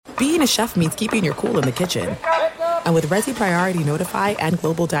being a chef means keeping your cool in the kitchen. And with Resi Priority Notify and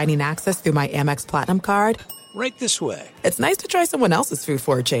Global Dining Access through my Amex Platinum card, Right this way. it's nice to try someone else's food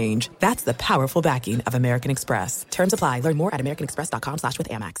for a change. That's the powerful backing of American Express. Terms apply. Learn more at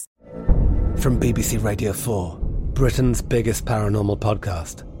americanexpress.com/withAmex. From BBC Radio 4, Britain's biggest paranormal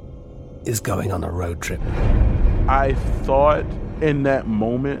podcast is going on a road trip. I thought in that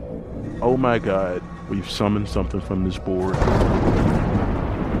moment, oh my God, we've summoned something from this board.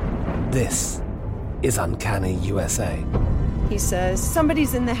 This is Uncanny USA. He says,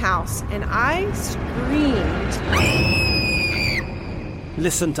 somebody's in the house, and I screamed.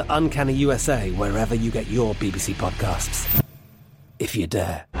 Listen to Uncanny USA wherever you get your BBC podcasts, if you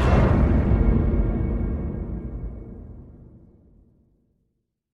dare.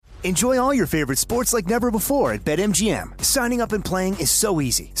 Enjoy all your favorite sports like never before at BetMGM. Signing up and playing is so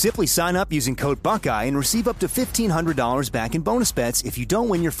easy. Simply sign up using code Buckeye and receive up to $1,500 back in bonus bets if you don't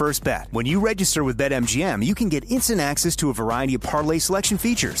win your first bet. When you register with BetMGM, you can get instant access to a variety of parlay selection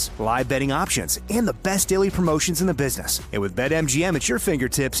features, live betting options, and the best daily promotions in the business. And with BetMGM at your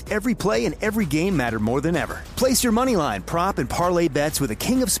fingertips, every play and every game matter more than ever. Place your moneyline, prop, and parlay bets with the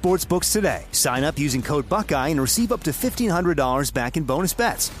king of sportsbooks today. Sign up using code Buckeye and receive up to $1,500 back in bonus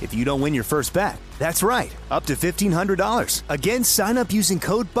bets if you don't win your first bet. That's right, up to $1,500. Again, sign up using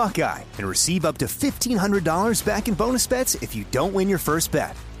code Buckeye and receive up to $1,500 back in bonus bets if you don't win your first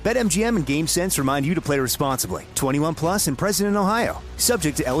bet. BetMGM and GameSense remind you to play responsibly. 21 plus and present in Ohio.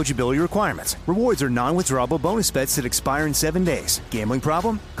 Subject to eligibility requirements. Rewards are non-withdrawable bonus bets that expire in 7 days. Gambling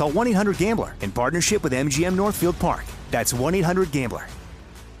problem? Call 1-800-GAMBLER in partnership with MGM Northfield Park. That's 1-800-GAMBLER.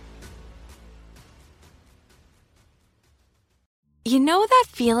 You know that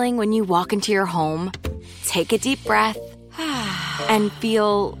feeling when you walk into your home, take a deep breath, and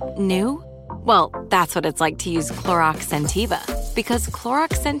feel new? Well, that's what it's like to use Clorox Scentiva. Because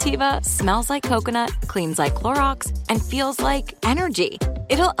Clorox Scentiva smells like coconut, cleans like Clorox, and feels like energy.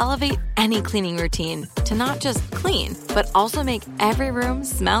 It'll elevate any cleaning routine to not just clean, but also make every room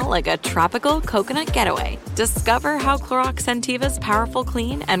smell like a tropical coconut getaway. Discover how Clorox Scentiva's powerful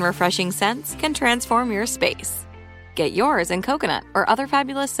clean and refreshing scents can transform your space. Get yours in coconut or other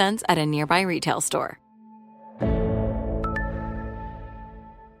fabulous scents at a nearby retail store.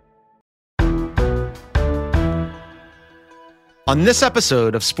 On this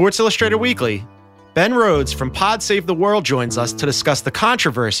episode of Sports Illustrated Weekly, Ben Rhodes from Pod Save the World joins us to discuss the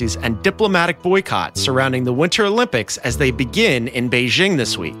controversies and diplomatic boycotts surrounding the Winter Olympics as they begin in Beijing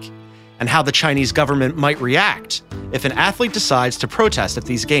this week, and how the Chinese government might react if an athlete decides to protest at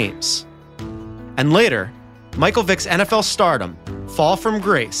these games. And later, Michael Vick's NFL stardom, fall from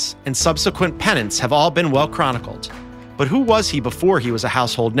grace, and subsequent penance have all been well chronicled. But who was he before he was a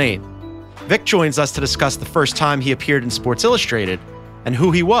household name? Vick joins us to discuss the first time he appeared in Sports Illustrated and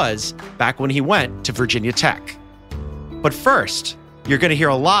who he was back when he went to Virginia Tech. But first, you're going to hear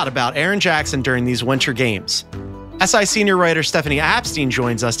a lot about Erin Jackson during these winter games. SI senior writer Stephanie Apstein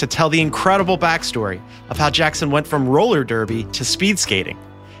joins us to tell the incredible backstory of how Jackson went from roller derby to speed skating,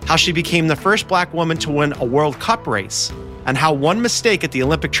 how she became the first Black woman to win a World Cup race, and how one mistake at the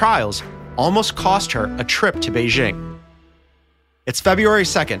Olympic trials almost cost her a trip to Beijing. It's February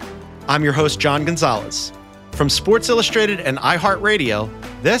 2nd. I'm your host, John Gonzalez. From Sports Illustrated and iHeartRadio,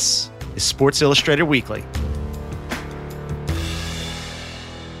 this is Sports Illustrated Weekly.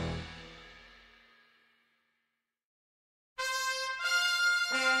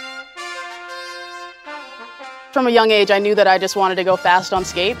 From a young age, I knew that I just wanted to go fast on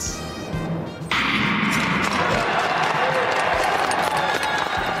skates.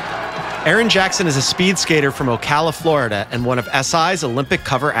 Erin Jackson is a speed skater from Ocala, Florida, and one of SI's Olympic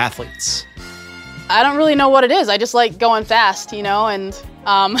cover athletes. I don't really know what it is. I just like going fast, and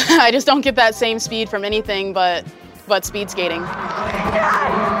I just don't get that same speed from anything but speed skating.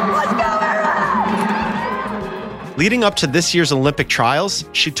 Let's go, Erin! Leading up to this year's Olympic trials,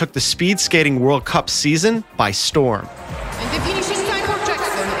 she took the speed skating World Cup season by storm. And the finishing time for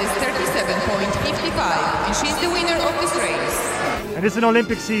Jackson is 37.55, and she's the winner of this race. And it's an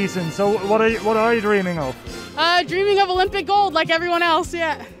Olympic season, so what are you dreaming of? Dreaming of Olympic gold like everyone else,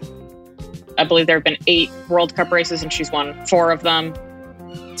 yeah. I believe there have been 8 World Cup races, and she's won 4 of them.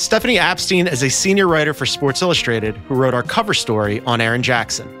 Stephanie Apstein is a senior writer for Sports Illustrated who wrote our cover story on Erin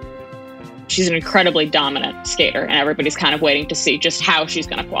Jackson. She's an incredibly dominant skater, and everybody's kind of waiting to see just how she's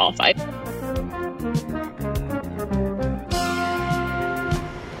going to qualify.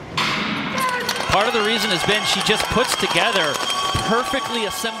 Part of the reason has been she just puts together perfectly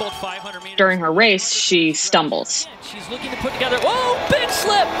assembled 500 meters. During her race, she stumbles. She's looking to put together, big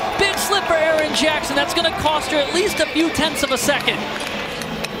slip for Erin Jackson. That's going to cost her at least a few tenths of a second.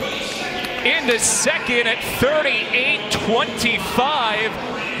 into second at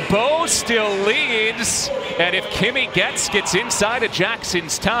 38:25. Bo still leads, and if Kimmy gets inside of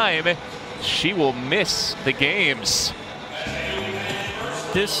Jackson's time, she will miss the games.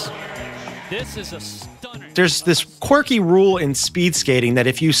 This is a stunner. There's this quirky rule in speed skating that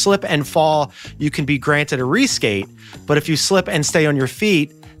if you slip and fall, you can be granted a reskate. But if you slip and stay on your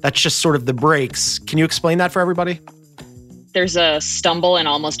feet, that's just sort of the breaks. Can you explain that for everybody? There's a stumble in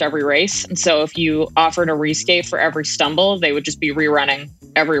almost every race. And so if you offered a reskate for every stumble, they would just be rerunning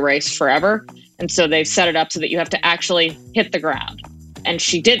every race forever. And so they've set it up so that you have to actually hit the ground. And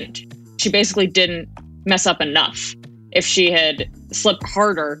she didn't. She basically didn't mess up enough. If she had slipped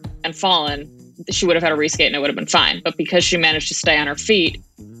harder and fallen, she would have had a reskate and it would have been fine. But because she managed to stay on her feet,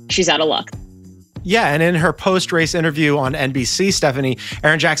 she's out of luck. Yeah, and in her post-race interview on NBC, Stephanie,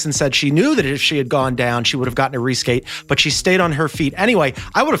 Erin Jackson said she knew that if she had gone down, she would have gotten a reskate, but she stayed on her feet anyway.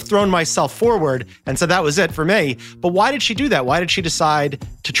 I would have thrown myself forward and said that was it for me. But why did she do that? Why did she decide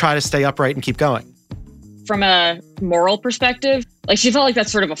to try to stay upright and keep going? From a moral perspective, like she felt like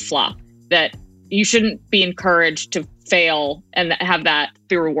that's sort of a flaw, that you shouldn't be encouraged to fail and have that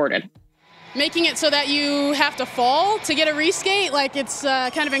be rewarded. Making it so that you have to fall to get a reskate, like it's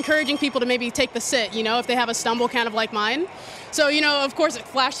kind of encouraging people to maybe take the sit, you know, if they have a stumble kind of like mine. So, you know, of course it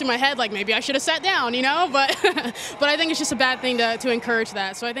flashed in my head like maybe I should have sat down, you know, but but I think it's just a bad thing to encourage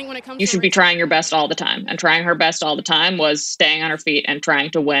that. So I think when it comes to... You should be trying your best all the time. And trying her best all the time was staying on her feet and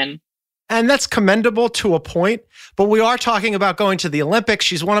trying to win. And that's commendable to a point, but we are talking about going to the Olympics.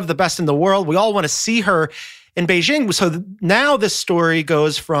 She's one of the best in the world. We all want to see her in Beijing. So now this story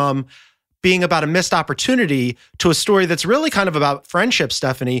goes from being about a missed opportunity to a story that's really kind of about friendship,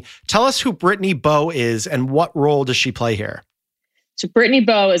 Stephanie. Tell us who Brittany Bowe is and what role does she play here? So Brittany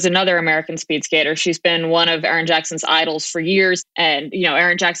Bowe is another American speed skater. She's been one of Erin Jackson's idols for years. And, you know,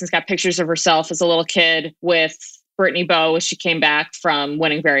 Erin Jackson's got pictures of herself as a little kid with Brittany Bowe as she came back from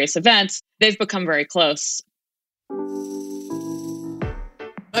winning various events. They've become very close.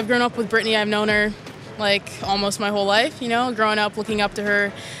 I've grown up with Brittany. I've known her like almost my whole life, you know, growing up, looking up to her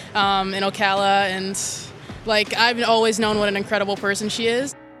in Ocala. And like, I've always known what an incredible person she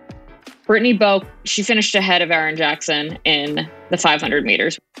is. Brittany Bowe, she finished ahead of Erin Jackson in the 500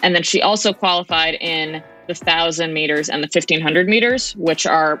 meters. And then she also qualified in the 1,000 meters and the 1,500 meters, which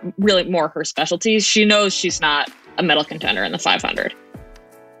are really more her specialties. She knows she's not a medal contender in the 500.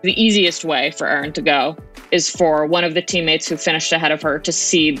 The easiest way for Erin to go is for one of the teammates who finished ahead of her to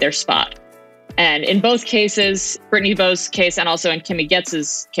cede their spot. And in both cases, Brittany Bowe's case and also in Kimmy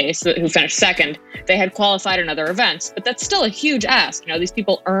Getz's case, who finished second, they had qualified in other events. But that's still a huge ask. You know, these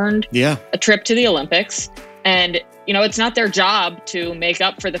people earned a trip to the Olympics. And, you know, it's not their job to make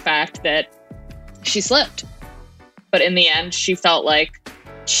up for the fact that she slipped. But in the end, she felt like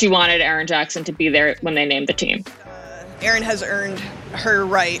she wanted Erin Jackson to be there when they named the team. Erin has earned her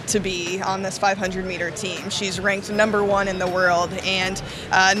right to be on this 500-meter team. She's ranked #1 in the world, and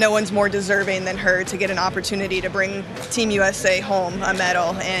no one's more deserving than her to get an opportunity to bring Team USA home a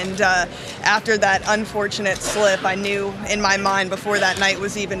medal. And after that unfortunate slip, I knew in my mind before that night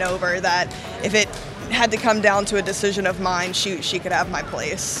was even over that if it had to come down to a decision of mine, she could have my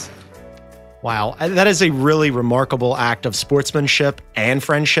place. Wow, that is a really remarkable act of sportsmanship and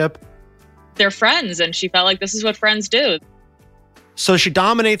friendship. They're friends, and she felt like this is what friends do. So she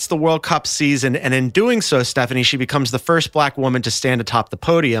dominates the World Cup season, and in doing so, Stephanie, she becomes the first Black woman to stand atop the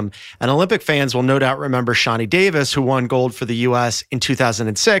podium. And Olympic fans will no doubt remember Shawnee Davis, who won gold for the U.S. in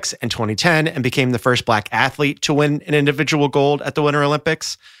 2006 and 2010 and became the first Black athlete to win an individual gold at the Winter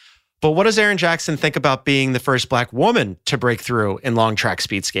Olympics. But what does Erin Jackson think about being the first Black woman to break through in long track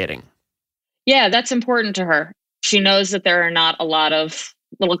speed skating? Yeah, that's important to her. She knows that there are not a lot of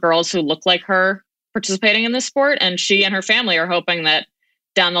little girls who look like her participating in this sport, and she and her family are hoping that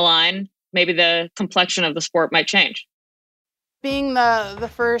down the line, maybe the complexion of the sport might change. Being the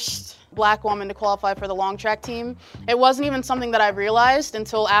first Black woman to qualify for the long track team, it wasn't even something that I realized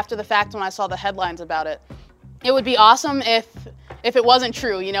until after the fact when I saw the headlines about it. It would be awesome if it wasn't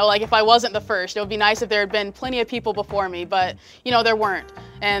true, you know, like if I wasn't the first. It would be nice if there had been plenty of people before me, but, you know, there weren't.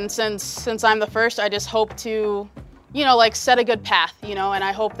 And since I'm the first, I just hope to, you know, like set a good path, you know, and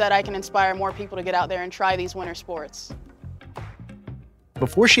I hope that I can inspire more people to get out there and try these winter sports.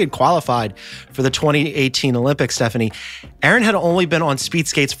 Before she had qualified for the 2018 Olympics, Stephanie, Erin had only been on speed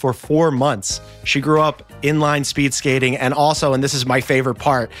skates for 4 months. She grew up inline speed skating and also, and this is my favorite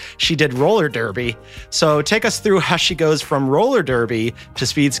part, she did roller derby. So take us through how she goes from roller derby to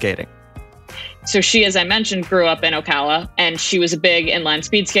speed skating. So she, as I mentioned, grew up in Ocala, and she was a big inline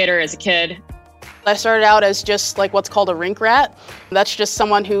speed skater as a kid. I started out as just like what's called a rink rat. That's just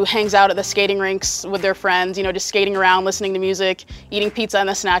someone who hangs out at the skating rinks with their friends, just skating around, listening to music, eating pizza in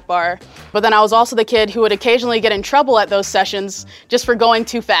the snack bar. But then I was also the kid who would occasionally get in trouble at those sessions just for going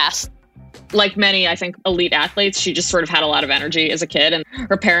too fast. Like many, I think, elite athletes, she just sort of had a lot of energy as a kid, and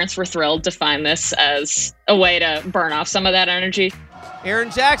her parents were thrilled to find this as a way to burn off some of that energy.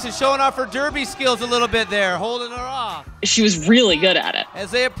 Erin Jackson showing off her derby skills a little bit there, holding her off. She was really good at it. As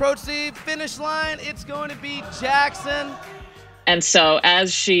they approach the finish line, it's going to be Jackson. And so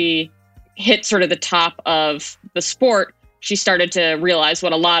as she hit sort of the top of the sport, she started to realize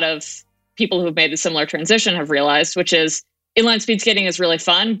what a lot of people who've made the similar transition have realized, which is inline speed skating is really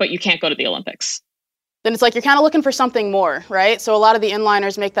fun, but you can't go to the Olympics. Then it's like you're kind of looking for something more, right? So a lot of the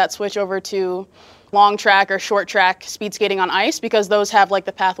inliners make that switch over to long track or short track speed skating on ice because those have like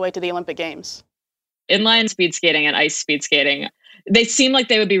the pathway to the Olympic Games. Inline speed skating and ice speed skating, they seem like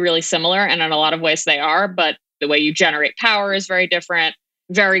they would be really similar, and in a lot of ways they are, but the way you generate power is very different.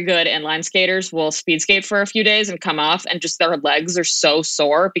 Very good inline skaters will speed skate for a few days and come off, and just their legs are so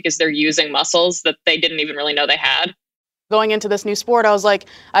sore because they're using muscles that they didn't even really know they had. Going into this new sport, I was like,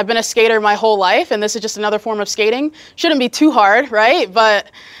 I've been a skater my whole life, and this is just another form of skating. Shouldn't be too hard, right?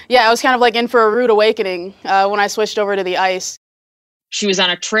 But yeah, I was kind of like in for a rude awakening when I switched over to the ice. She was on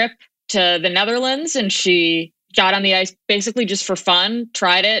a trip to the Netherlands, and she got on the ice basically just for fun,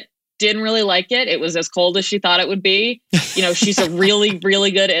 tried it, didn't really like it. It was as cold as she thought it would be. She's a really,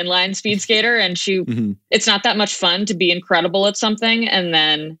 really good inline speed skater, and it's not that much fun to be incredible at something and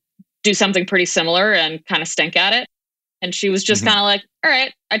then do something pretty similar and kind of stink at it. And she was just kind of like, all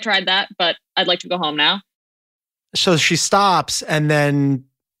right, I tried that, but I'd like to go home now. So she stops and then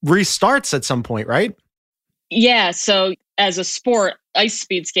restarts at some point, right? Yeah. So as a sport, ice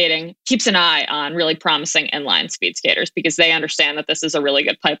speed skating keeps an eye on really promising inline speed skaters because they understand that this is a really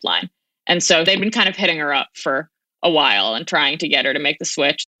good pipeline. And so they've been kind of hitting her up for a while and trying to get her to make the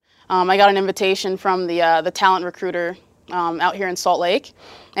switch. I got an invitation from the talent recruiter out here in Salt Lake.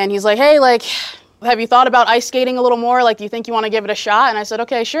 And he's like, hey, have you thought about ice skating a little more? Do you think you want to give it a shot? And I said,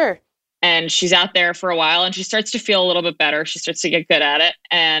 okay, sure. And she's out there for a while and she starts to feel a little bit better. She starts to get good at it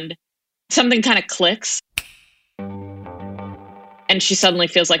and something kind of clicks. And she suddenly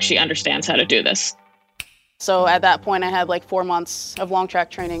feels like she understands how to do this. So at that point, I had 4 months of long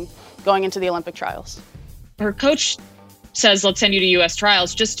track training going into the Olympic trials. Her coach says, let's send you to US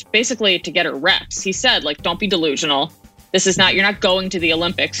trials just basically to get her reps. He said, don't be delusional. This is not, you're not going to the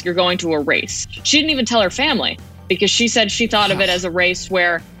Olympics, you're going to a race. She didn't even tell her family because she said she thought of it as a race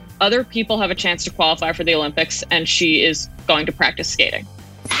where other people have a chance to qualify for the Olympics and she is going to practice skating.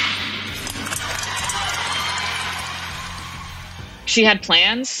 She had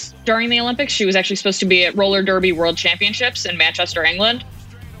plans during the Olympics. She was actually supposed to be at roller derby world championships in Manchester, England.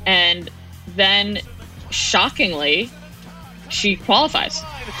 And then, shockingly, she qualifies.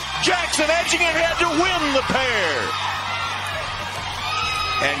 Jackson edging ahead to win the pair.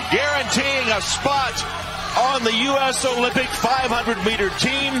 And guaranteeing a spot on the U.S. Olympic 500-meter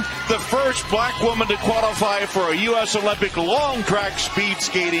team, the first black woman to qualify for a U.S. Olympic long track speed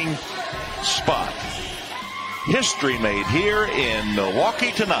skating spot. History made here in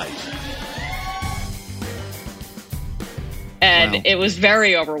Milwaukee tonight. And It was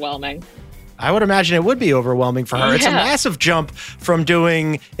very overwhelming. I would imagine it would be overwhelming for her. Yeah. It's a massive jump from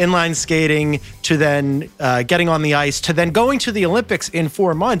doing inline skating to then getting on the ice to then going to the Olympics in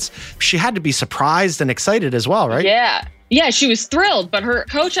 4 months. She had to be surprised and excited as well, right? Yeah. Yeah, she was thrilled, but her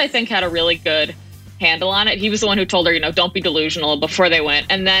coach, I think, had a really good handle on it. He was the one who told her, don't be delusional before they went.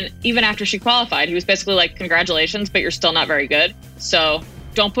 And then even after she qualified, he was basically like, congratulations, but you're still not very good. So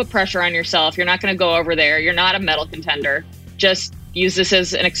don't put pressure on yourself. You're not going to go over there. You're not a medal contender. Just use this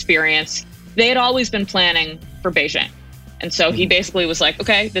as an experience. They had always been planning for Beijing. And so he basically was like,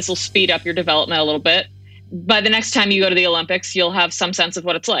 okay, this will speed up your development a little bit. By the next time you go to the Olympics, you'll have some sense of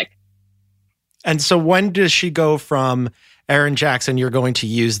what it's like. And so when does she go from Erin Jackson, you're going to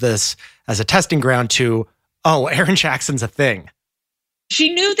use this as a testing ground to, oh, Erin Jackson's a thing?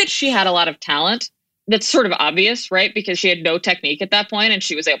 She knew that she had a lot of talent. That's sort of obvious, right? Because she had no technique at that point and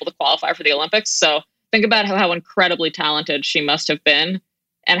she was able to qualify for the Olympics. So think about how incredibly talented she must have been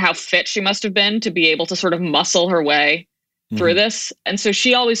and how fit she must have been to be able to sort of muscle her way through this. And so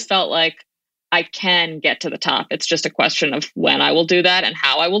she always felt like, I can get to the top. It's just a question of when I will do that and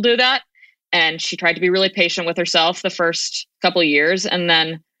how I will do that. And she tried to be really patient with herself the first couple of years. And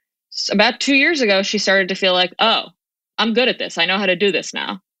then about 2 years ago, she started to feel like, oh, I'm good at this. I know how to do this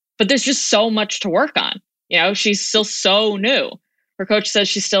now. But there's just so much to work on. She's still so new. Her coach says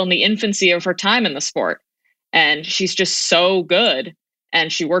she's still in the infancy of her time in the sport. And she's just so good.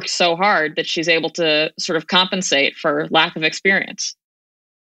 And she works so hard that she's able to sort of compensate for lack of experience.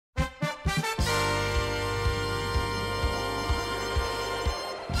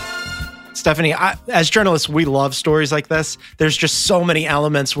 Stephanie, as journalists, we love stories like this. There's just so many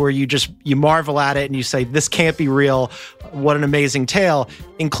elements where you marvel at it and you say, this can't be real. What an amazing tale,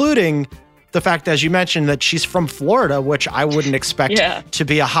 including the fact, as you mentioned, that she's from Florida, which I wouldn't expect to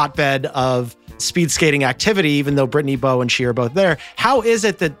be a hotbed of speed skating activity, even though Brittany Bowe and she are both there. How is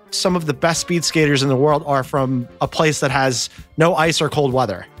it that some of the best speed skaters in the world are from a place that has no ice or cold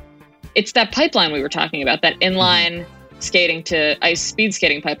weather? It's that pipeline we were talking about, that inline skating to ice speed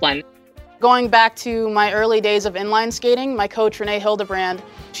skating pipeline. Going back to my early days of inline skating, my coach, Renee Hildebrand,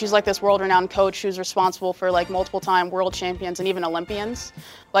 she's like this world-renowned coach who's responsible for like multiple-time world champions and even Olympians.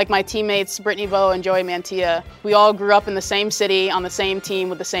 Like my teammates, Brittany Bowe and Joey Mantilla, we all grew up in the same city, on the same team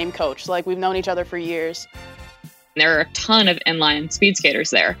with the same coach. Like we've known each other for years. There are a ton of inline speed skaters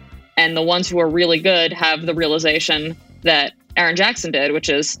there. And the ones who are really good have the realization that Erin Jackson did, which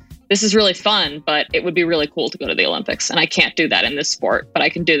is, this is really fun, but it would be really cool to go to the Olympics. And I can't do that in this sport, but I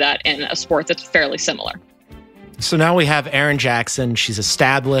can do that in a sport that's fairly similar. So now we have Erin Jackson. She's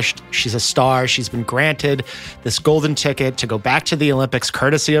established. She's a star. She's been granted this golden ticket to go back to the Olympics,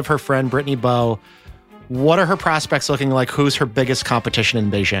 courtesy of her friend Brittany Bowe. What are her prospects looking like? Who's her biggest competition in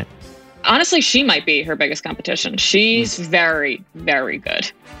Beijing? Honestly, she might be her biggest competition. She's very, very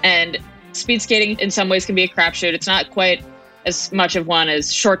good. And speed skating in some ways can be a crapshoot. It's not quite as much of one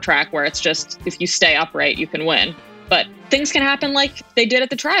as short track, where it's just if you stay upright, you can win. But things can happen like they did at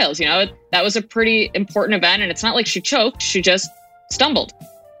the trials. You know, that was a pretty important event, and it's not like she choked. She just stumbled.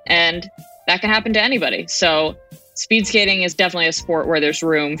 And that can happen to anybody. So speed skating is definitely a sport where there's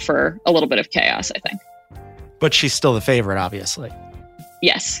room for a little bit of chaos, I think. But she's still the favorite, obviously.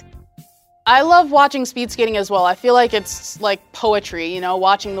 Yes. I love watching speed skating as well. I feel like it's like poetry, you know,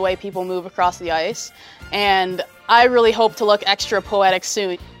 watching the way people move across the ice. And I really hope to look extra poetic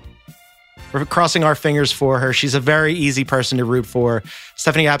soon. We're crossing our fingers for her. She's a very easy person to root for.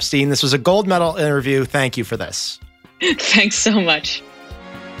 Stephanie Epstein, this was a gold medal interview. Thank you for this. Thanks so much.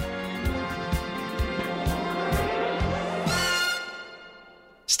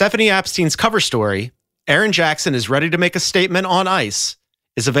 Stephanie Epstein's cover story, Erin Jackson is ready to make a statement on ice,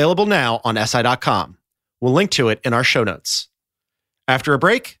 is available now on SI.com. We'll link to it in our show notes. After a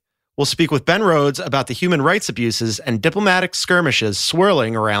break, we'll speak with Ben Rhodes about the human rights abuses and diplomatic skirmishes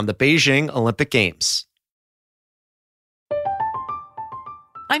swirling around the Beijing Olympic Games.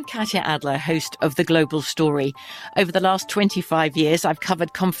 I'm Katya Adler, host of The Global Story. Over the last 25 years, I've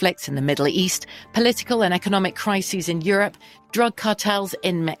covered conflicts in the Middle East, political and economic crises in Europe, drug cartels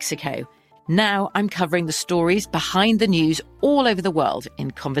in Mexico. Now I'm covering the stories behind the news all over the world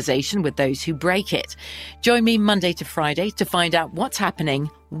in conversation with those who break it. Join me Monday to Friday to find out what's happening,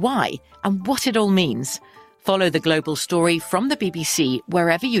 why, and what it all means. Follow The Global Story from the BBC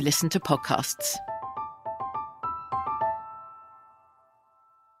wherever you listen to podcasts.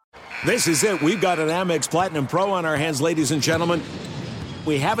 This is it. We've got an Amex Platinum Pro on our hands, ladies and gentlemen.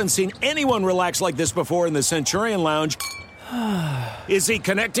 We haven't seen anyone relax like this before in the Centurion Lounge. Is he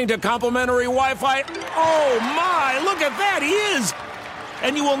connecting to complimentary Wi-Fi? Oh, my! Look at that! He is!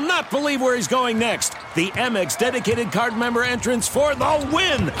 And you will not believe where he's going next. The Amex dedicated card member entrance for the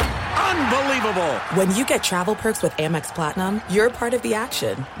win! Unbelievable! When you get travel perks with Amex Platinum, you're part of the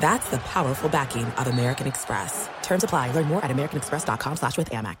action. That's the powerful backing of American Express. Terms apply. Learn more at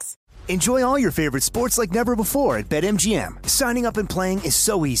americanexpress.com/withAmex. Enjoy all your favorite sports like never before at BetMGM. Signing up and playing is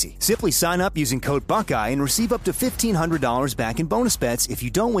so easy. Simply sign up using code Buckeye and receive up to $1,500 back in bonus bets if you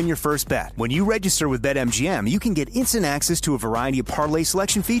don't win your first bet. When you register with BetMGM, you can get instant access to a variety of parlay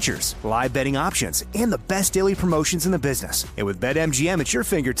selection features, live betting options, and the best daily promotions in the business. And with BetMGM at your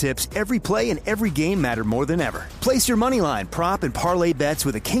fingertips, every play and every game matter more than ever. Place your moneyline, prop, and parlay bets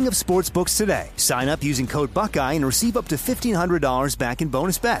with the king of sportsbooks today. Sign up using code Buckeye and receive up to $1,500 back in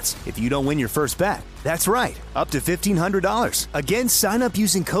bonus bets if you don't win your first bet. That's right, up to $1,500. Again, sign up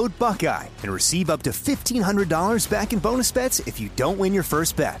using code Buckeye and receive up to $1,500 back in bonus bets if you don't win your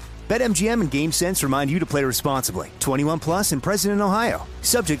first bet. BetMGM and GameSense remind you to play responsibly. 21 plus and present in Ohio.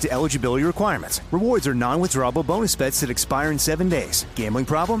 Subject to eligibility requirements. Rewards are non-withdrawable bonus bets that expire in 7 days. Gambling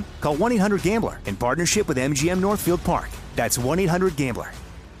problem? Call 1-800-GAMBLER in partnership with MGM Northfield Park. That's 1-800-GAMBLER.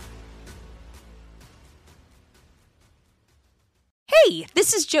 Hey,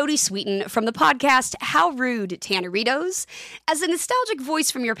 this is Jodie Sweetin from the podcast How Rude, Tanneritos. As a nostalgic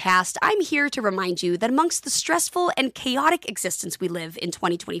voice from your past, I'm here to remind you that amongst the stressful and chaotic existence we live in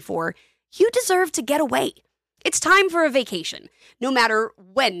 2024, you deserve to get away. It's time for a vacation, no matter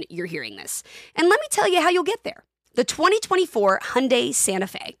when you're hearing this. And let me tell you how you'll get there. the 2024 Hyundai Santa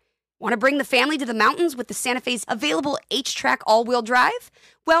Fe. Want to bring the family to the mountains with the Santa Fe's available H-Track all-wheel drive?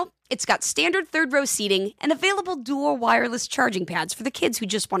 Well, it's got standard third-row seating and available dual wireless charging pads for the kids who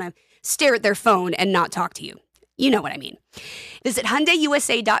just want to stare at their phone and not talk to you. You know what I mean. Visit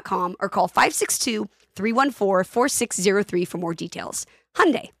HyundaiUSA.com or call 562-314-4603 for more details.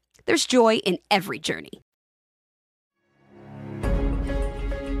 Hyundai, there's joy in every journey.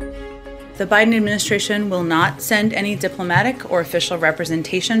 The Biden administration will not send any diplomatic or official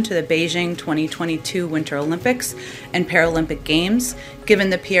representation to the Beijing 2022 Winter Olympics and Paralympic Games, given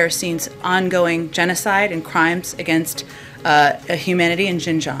the PRC's ongoing genocide and crimes against humanity in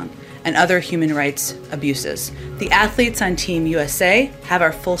Xinjiang and other human rights abuses. The athletes on Team USA have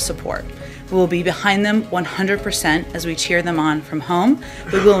our full support. We will be behind them 100% as we cheer them on from home,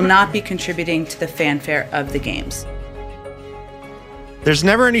 but we will not be contributing to the fanfare of the Games. There's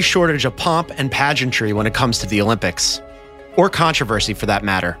never any shortage of pomp and pageantry when it comes to the Olympics, or controversy for that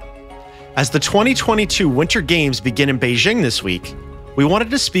matter. As the 2022 Winter Games begin in Beijing this week, we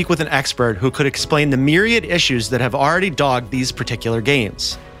wanted to speak with an expert who could explain the myriad issues that have already dogged these particular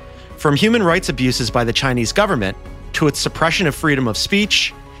games. From human rights abuses by the Chinese government to its suppression of freedom of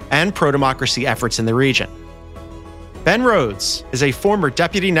speech and pro-democracy efforts in the region. Ben Rhodes is a former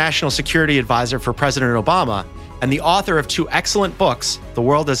Deputy National Security Advisor for President Obama and the author of 2 excellent books, The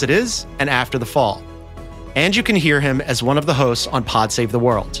World as It Is and After the Fall. And you can hear him as one of the hosts on Pod Save the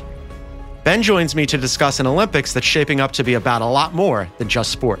World. Ben joins me to discuss an Olympics that's shaping up to be about a lot more than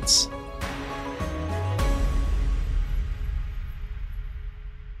just sports.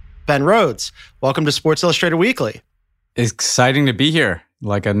 Ben Rhodes, welcome to Sports Illustrated Weekly. Exciting to be here,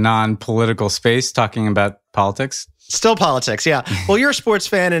 like a non-political space talking about politics. Still politics, yeah. Well, you're a sports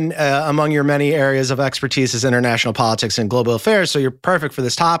fan, and among your many areas of expertise is international politics and global affairs, so you're perfect for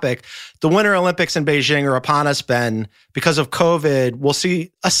this topic. The Winter Olympics in Beijing are upon us, Ben. Because of COVID, we'll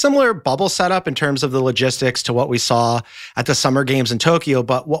see a similar bubble setup in terms of the logistics to what we saw at the Summer Games in Tokyo,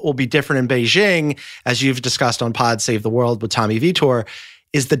 but what will be different in Beijing, as you've discussed on Pod Save the World with Tommy Vitor,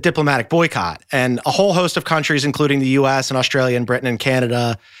 is the diplomatic boycott. And a whole host of countries, including the US and Australia and Britain and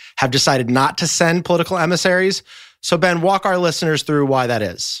Canada, have decided not to send political emissaries. So, Ben, walk our listeners through why that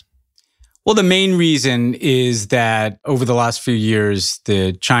is. Well, the main reason is that over the last few years,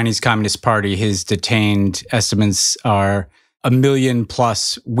 the Chinese Communist Party has detained, estimates are 1 million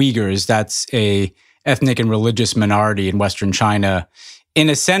plus Uyghurs. That's a ethnic and religious minority in Western China, in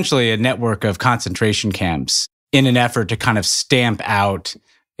essentially a network of concentration camps in an effort to kind of stamp out,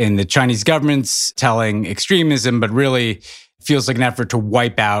 in the Chinese government's telling, extremism, but really feels like an effort to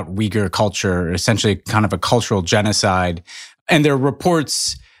wipe out Uyghur culture, essentially kind of a cultural genocide. And there are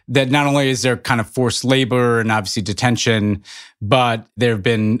reports that not only is there kind of forced labor and obviously detention, but there have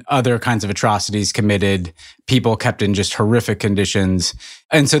been other kinds of atrocities committed, people kept in just horrific conditions.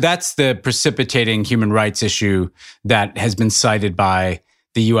 And so that's the precipitating human rights issue that has been cited by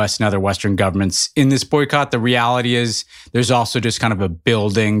the US and other Western governments in this boycott. The reality is there's also just kind of a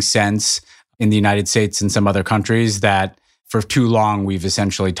building sense in the United States and some other countries that for too long, we've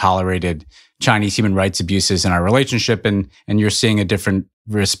essentially tolerated Chinese human rights abuses in our relationship, and you're seeing a different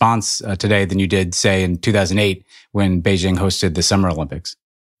response today than you did, say, in 2008 when Beijing hosted the Summer Olympics.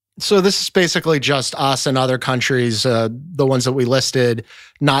 So this is basically just us and other countries, the ones that we listed,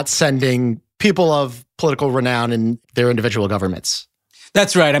 not sending people of political renown in their individual governments.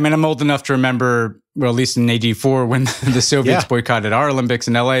 That's right. I mean, I'm old enough to remember, or at least in 84, when the Soviets boycotted our Olympics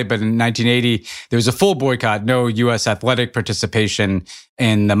in LA. But in 1980, there was a full boycott, no U.S. athletic participation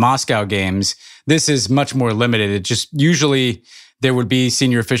in the Moscow Games. This is much more limited. It just usually there would be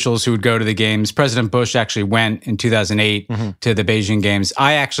senior officials who would go to the games. President Bush actually went in 2008 to the Beijing Games.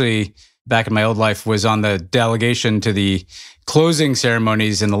 I actually, back in my old life, was on the delegation to the closing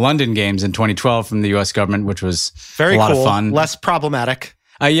ceremonies in the London Games in 2012 from the U.S. government, which was very a lot cool. of fun. Less problematic.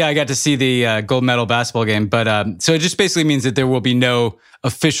 Yeah, I got to see the gold medal basketball game. But so it just basically means that there will be no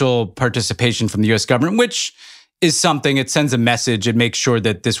official participation from the U.S. government, which is something. It sends a message. It makes sure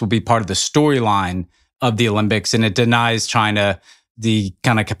that this will be part of the storyline of the Olympics, and it denies China the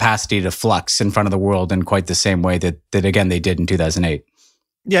kind of capacity to flux in front of the world in quite the same way that again, they did in 2008.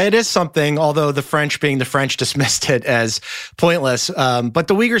 Yeah, it is something, although the French being the French dismissed it as pointless. But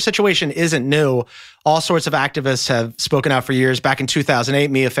the Uyghur situation isn't new. All sorts of activists have spoken out for years. Back in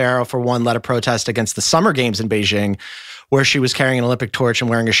 2008, Mia Farrow, for one, led a protest against the Summer Games in Beijing, where she was carrying an Olympic torch and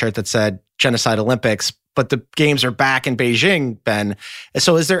wearing a shirt that said Genocide Olympics. But the games are back in Beijing, Ben.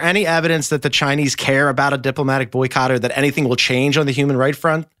 So is there any evidence that the Chinese care about a diplomatic boycott or that anything will change on the human rights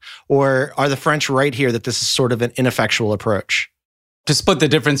front? Or are the French right here that this is sort of an ineffectual approach? To split the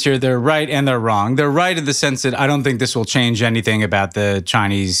difference here, they're right and they're wrong. They're right in the sense that I don't think this will change anything about the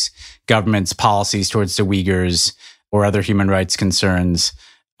Chinese government's policies towards the Uyghurs or other human rights concerns.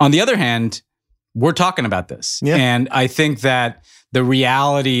 On the other hand, we're talking about this. Yeah. And I think that the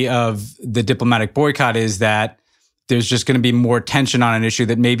reality of the diplomatic boycott is that there's just going to be more tension on an issue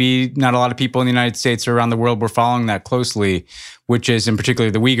that maybe not a lot of people in the United States or around the world were following that closely, which is in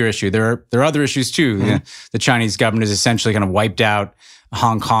particular the Uyghur issue. There are other issues too. Mm-hmm. The Chinese government has essentially kind of wiped out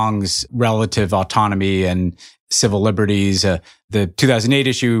Hong Kong's relative autonomy and civil liberties. The 2008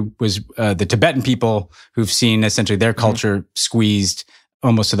 issue was the Tibetan people who've seen essentially their culture squeezed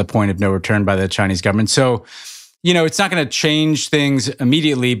almost to the point of no return by the Chinese government. So, it's not going to change things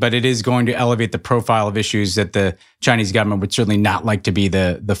immediately, but it is going to elevate the profile of issues that the Chinese government would certainly not like to be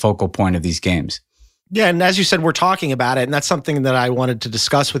the focal point of these games. Yeah, and as you said, we're talking about it, and that's something that I wanted to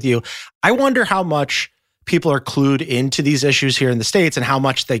discuss with you. I wonder how much people are clued into these issues here in the States and how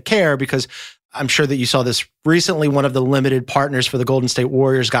much they care, because I'm sure that you saw this recently. One of the limited partners for the Golden State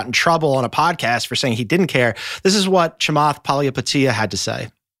Warriors got in trouble on a podcast for saying he didn't care. This is what Chamath Palihapitiya had to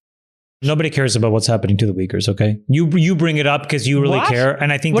say. Nobody cares about what's happening to the Uyghurs, okay? You bring it up because you really care,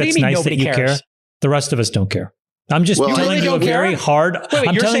 and I think that's nice that you care. The rest of us don't care. I'm just telling you a very hard...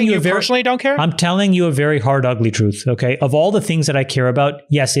 Wait, you're saying you personally don't care? I'm telling you a very hard, ugly truth, okay? Of all the things that I care about,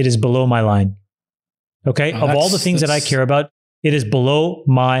 yes, it is below my line. Okay? Of all the things that I care about, it is below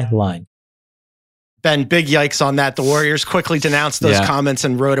my line. Ben, big yikes on that. The Warriors quickly denounced those comments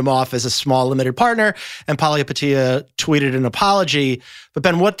and wrote him off as a small limited partner, and Palihapitiya tweeted an apology. But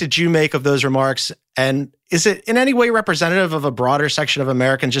Ben, what did you make of those remarks? And is it in any way representative of a broader section of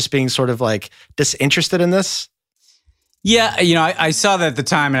Americans just being sort of like disinterested in this? Yeah, I saw that at the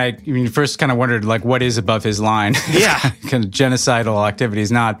time, and I first kind of wondered, like, what is above his line? Yeah. Kind of genocidal activity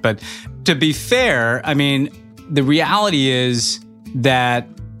is not. But to be fair, the reality is that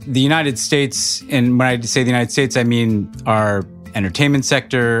the United States, and when I say the United States, I mean our entertainment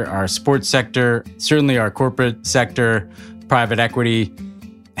sector, our sports sector, certainly our corporate sector, private equity,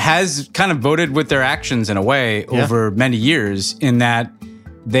 has kind of voted with their actions in a way over many years, in that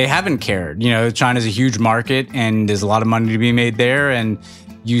they haven't cared. China's a huge market and there's a lot of money to be made there. And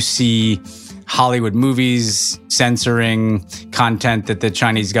you see Hollywood movies censoring content that the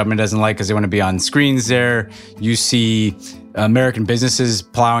Chinese government doesn't like because they want to be on screens there. You see American businesses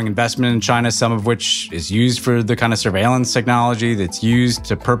plowing investment in China, some of which is used for the kind of surveillance technology that's used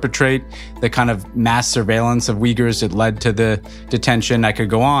to perpetrate the kind of mass surveillance of Uyghurs that led to the detention. I could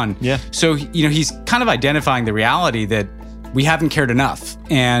go on. Yeah. So, he's kind of identifying the reality that we haven't cared enough.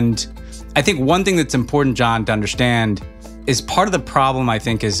 And I think one thing that's important, John, to understand is part of the problem, I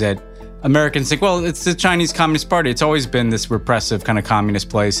think, is that Americans think, well, it's the Chinese Communist Party. It's always been this repressive kind of communist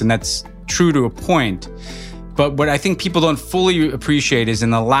place. And that's true to a point. But what I think people don't fully appreciate is in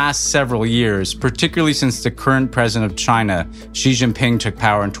the last several years, particularly since the current president of China, Xi Jinping, took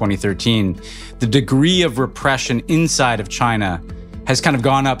power in 2013, the degree of repression inside of China has kind of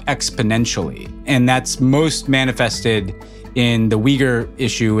gone up exponentially. And that's most manifested in the Uyghur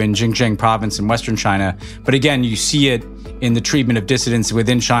issue in Xinjiang province in Western China. But again, you see it in the treatment of dissidents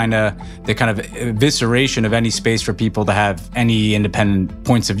within China, the kind of evisceration of any space for people to have any independent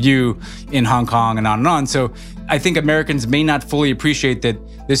points of view in Hong Kong and on and on. So I think Americans may not fully appreciate that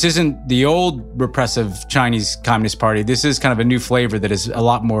this isn't the old repressive Chinese Communist Party. This is kind of a new flavor that is a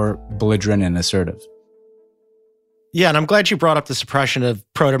lot more belligerent and assertive. Yeah, and I'm glad you brought up the suppression of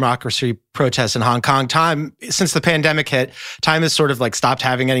pro-democracy protests in Hong Kong. Since the pandemic hit, time has sort of like stopped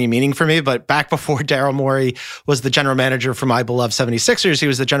having any meaning for me. But back before Daryl Morey was the general manager for my beloved 76ers, he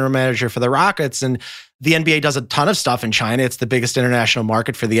was the general manager for the Rockets. And the NBA does a ton of stuff in China. It's the biggest international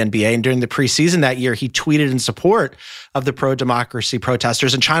market for the NBA. And during the preseason that year, he tweeted in support of the pro-democracy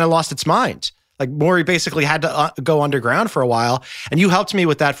protesters, and China lost its mind. Like, Morey basically had to go underground for a while. And you helped me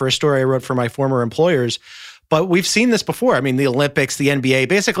with that for a story I wrote for my former employers. But we've seen this before. The Olympics, the NBA,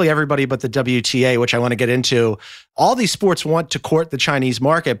 basically everybody but the WTA, which I want to get into. All these sports want to court the Chinese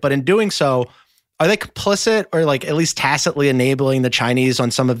market, but in doing so, are they complicit or like at least tacitly enabling the Chinese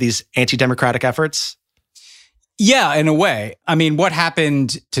on some of these anti-democratic efforts? Yeah, in a way. What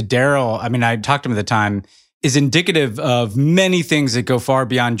happened to Daryl, I talked to him at the time, is indicative of many things that go far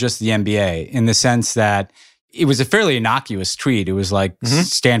beyond just the NBA, in the sense that it was a fairly innocuous tweet. It was like,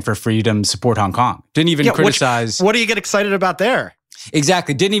 stand for freedom, support Hong Kong. Didn't even criticize. What do you get excited about there?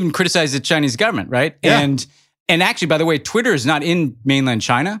 Exactly. Didn't even criticize the Chinese government, right? Yeah. And actually, by the way, Twitter is not in mainland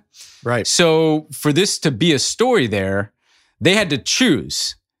China. Right. So for this to be a story there, they had to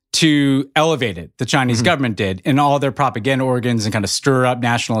choose to elevate it. The Chinese government did, in all their propaganda organs, and kind of stir up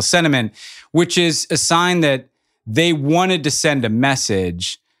nationalist sentiment, which is a sign that they wanted to send a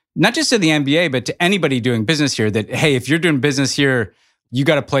message, not just to the NBA, but to anybody doing business here that, hey, if you're doing business here, you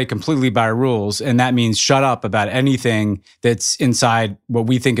got to play completely by rules. And that means shut up about anything that's inside what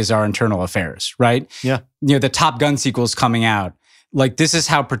we think is our internal affairs, right? Yeah. The Top Gun sequel's coming out. Like, this is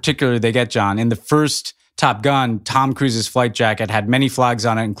how particular they get, John. In the first Top Gun, Tom Cruise's flight jacket had many flags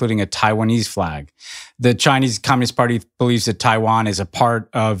on it, including a Taiwanese flag. The Chinese Communist Party believes that Taiwan is a part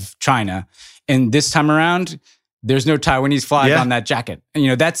of China. And this time around, there's no Taiwanese flag on that jacket.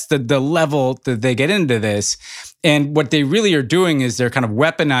 That's the level that they get into this. And what they really are doing is they're kind of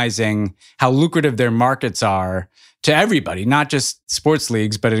weaponizing how lucrative their markets are to everybody, not just sports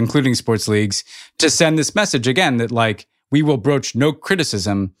leagues, but including sports leagues, to send this message again that, like, we will broach no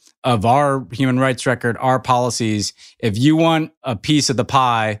criticism of our human rights record, our policies. If you want a piece of the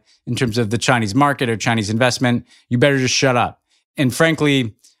pie in terms of the Chinese market or Chinese investment, you better just shut up. And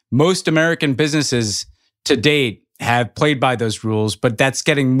frankly, most American businesses to date have played by those rules, but that's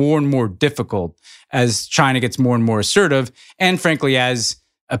getting more and more difficult as China gets more and more assertive. And frankly, as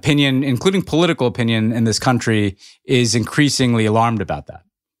opinion, including political opinion in this country, is increasingly alarmed about that.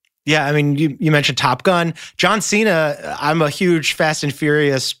 Yeah, I mean, you mentioned Top Gun. John Cena, I'm a huge Fast and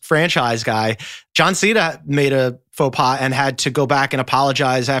Furious franchise guy. John Cena made a faux pas and had to go back and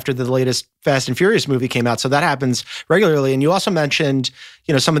apologize after the latest Fast and Furious movie came out. So that happens regularly. And you also mentioned,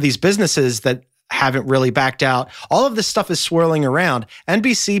 some of these businesses that haven't really backed out. All of this stuff is swirling around.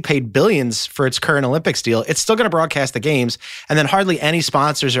 NBC paid billions for its current Olympics deal. It's still going to broadcast the games. And then hardly any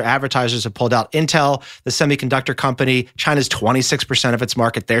sponsors or advertisers have pulled out. Intel, the semiconductor company, China's 26% of its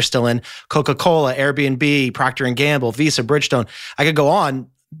market, they're still in. Coca-Cola, Airbnb, Procter & Gamble, Visa, Bridgestone. I could go on.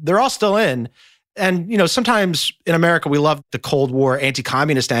 They're all still in. And, sometimes in America, we love the Cold War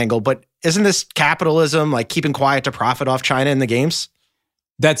anti-communist angle, but isn't this capitalism, like keeping quiet to profit off China in the games?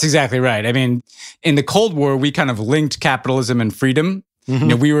 That's exactly right. I mean, in the Cold War, we kind of linked capitalism and freedom.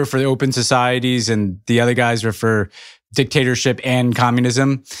 Mm-hmm. We were for the open societies and the other guys were for dictatorship and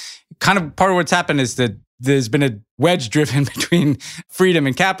communism. Kind of part of what's happened is that there's been a wedge driven between freedom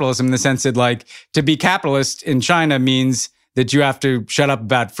and capitalism in the sense that, like, to be capitalist in China means that you have to shut up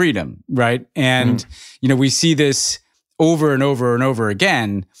about freedom, right? And, we see this over and over and over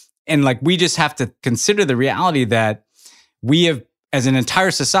again. And, like, we just have to consider the reality that we have, as an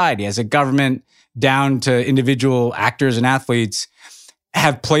entire society, as a government, down to individual actors and athletes,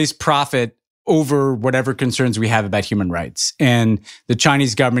 have placed profit over whatever concerns we have about human rights. And the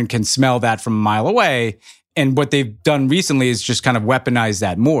Chinese government can smell that from a mile away. And what they've done recently is just kind of weaponize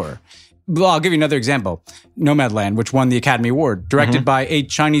that more. Well, I'll give you another example. Nomadland, which won the Academy Award, directed by a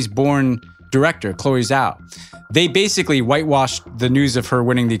Chinese-born director, Chloe Zhao. They basically whitewashed the news of her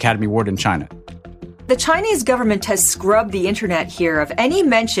winning the Academy Award in China. The Chinese government has scrubbed the internet here of any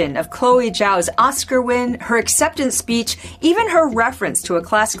mention of Chloe Zhao's Oscar win, her acceptance speech, even her reference to a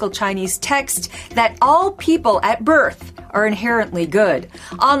classical Chinese text that all people at birth are inherently good.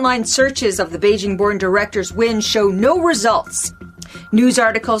 Online searches of the Beijing-born director's win show no results. News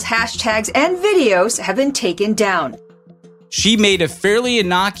articles, hashtags, and videos have been taken down. She made a fairly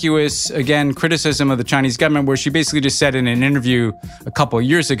innocuous, again, criticism of the Chinese government where she basically just said in an interview a couple of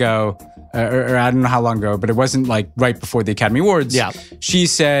years ago, or I don't know how long ago, but it wasn't like right before the Academy Awards. Yeah. She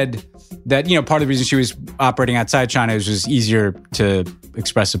said that, part of the reason she was operating outside China is just easier to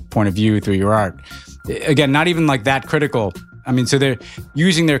express a point of view through your art. Again, not even like that critical. I mean, so they're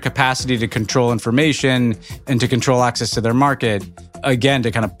using their capacity to control information and to control access to their market, again,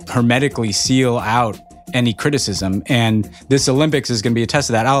 to kind of hermetically seal out any criticism. And this Olympics is going to be a test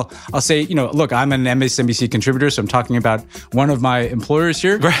of that. I'll say, look, I'm an MSNBC contributor, so I'm talking about one of my employers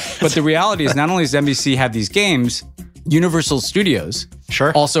here. Right. But the reality is not only does NBC have these games, Universal Studios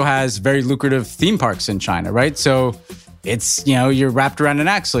also has very lucrative theme parks in China, right? So it's, you're wrapped around an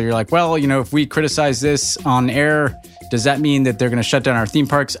axle. You're like, well, if we criticize this on air, does that mean that they're going to shut down our theme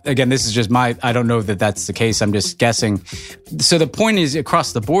parks? Again, this is just I don't know that that's the case. I'm just guessing. So the point is,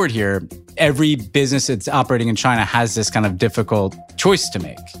 across the board here, every business that's operating in China has this kind of difficult choice to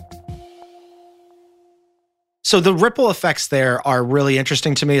make. So the ripple effects there are really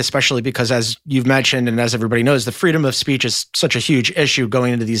interesting to me, especially because, as you've mentioned, and as everybody knows, the freedom of speech is such a huge issue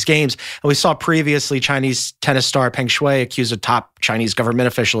going into these games. And we saw previously Chinese tennis star Peng Shuai accuse a top Chinese government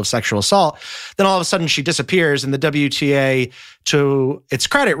official of sexual assault. Then all of a sudden she disappears, and the WTA, to its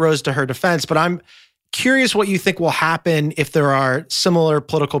credit, rose to her defense. But I'm curious what you think will happen if there are similar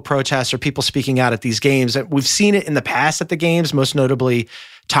political protests or people speaking out at these games. We've seen it in the past at the games, most notably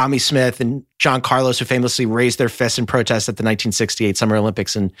Tommy Smith and John Carlos, who famously raised their fists in protest at the 1968 Summer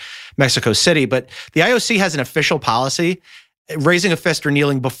Olympics in Mexico City. But the IOC has an official policy. raising a fist or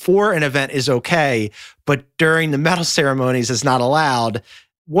kneeling before an event is okay, but during the medal ceremonies is not allowed.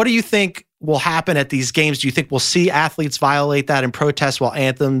 What do you think will happen at these games? Do you think we'll see athletes violate that and protest while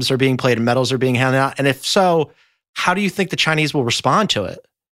anthems are being played and medals are being handed out? And if so, how do you think the Chinese will respond to it?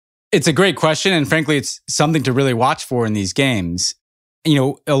 It's a great question. And frankly, it's something to really watch for in these games. You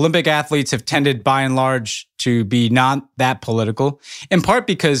know, Olympic athletes have tended by and large to be not that political, in part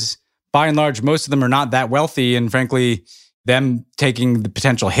because by and large, most of them are not that wealthy. And frankly, them taking the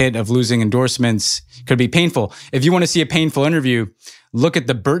potential hit of losing endorsements could be painful. If you want to see a painful interview, look at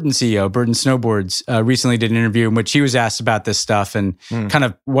the Burton CEO, Burton Snowboards, recently did an interview in which he was asked about this stuff and kind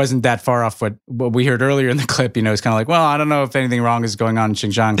of wasn't that far off what we heard earlier in the clip. You know, it's kind of like, well, I don't know if anything wrong is going on in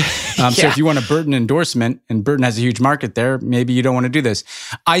Xinjiang. So if you want a Burton endorsement, and Burton has a huge market there, maybe you don't want to do this.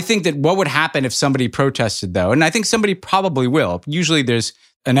 I think that what would happen if somebody protested, though, and I think somebody probably will. Usually there's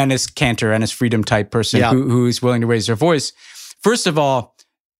an Ennis Cantor, Ennis Freedom type person who's willing to raise their voice. First of all,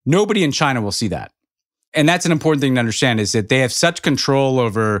 nobody in China will see that. And that's an important thing to understand, is that they have such control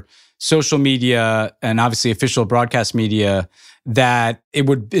over social media and obviously official broadcast media that it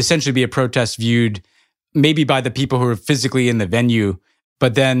would essentially be a protest viewed maybe by the people who are physically in the venue,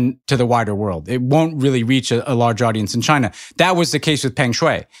 but then to the wider world. It won't really reach a large audience in China. That was the case with Peng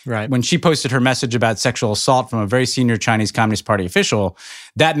Shui. Right. When she posted her message about sexual assault from a very senior Chinese Communist Party official,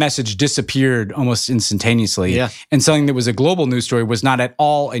 that message disappeared almost instantaneously. Yeah. And something that was a global news story was not at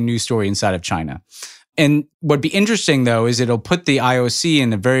all a news story inside of China. And what'd be interesting, though, is it'll put the IOC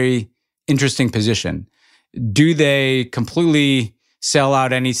in a very interesting position. Do they completely sell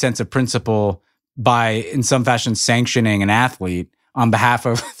out any sense of principle by, in some fashion, sanctioning an athlete on behalf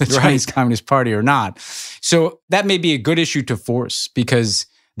of the Chinese Communist Party or not? So that may be a good issue to force, because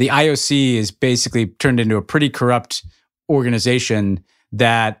the IOC is basically turned into a pretty corrupt organization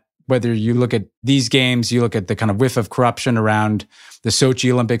that, whether you look at these games, you look at the kind of whiff of corruption around the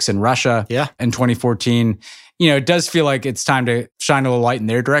Sochi Olympics in Russia in 2014, you know, it does feel like it's time to shine a little light in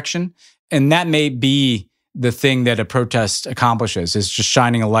their direction. And that may be the thing that a protest accomplishes, is just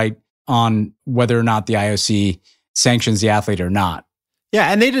shining a light on whether or not the IOC sanctions the athlete or not.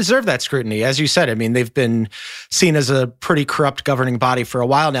 Yeah, and they deserve that scrutiny. As you said, I mean, they've been seen as a pretty corrupt governing body for a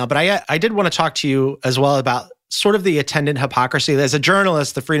while now. But I did want to talk to you as well about sort of the attendant hypocrisy. As a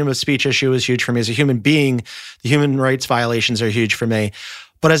journalist, the freedom of speech issue is huge for me. As a human being, the human rights violations are huge for me.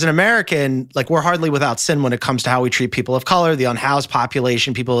 But as an American, like, we're hardly without sin when it comes to how we treat people of color, the unhoused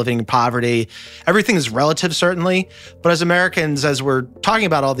population, people living in poverty. Everything is relative, certainly. But as Americans, as we're talking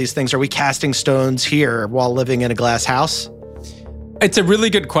about all these things, are we casting stones here while living in a glass house? It's a really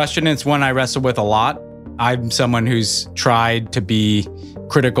good question. It's one I wrestle with a lot. I'm someone who's tried to be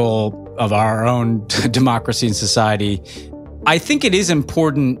critical of our own democracy and society. I think it is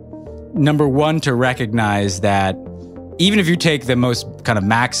important, number one, to recognize that even if you take the most kind of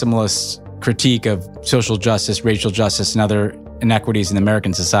maximalist critique of social justice, racial justice, and other inequities in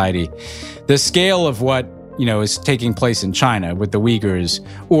American society, the scale of what, you know, is taking place in China with the Uyghurs,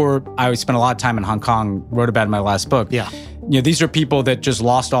 or I spent a lot of time in Hong Kong, wrote about it in my last book. Yeah. You know, these are people that just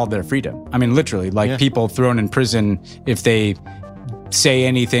lost all their freedom. I mean, literally, like people thrown in prison if they say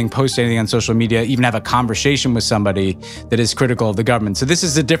anything, post anything on social media, even have a conversation with somebody that is critical of the government. So this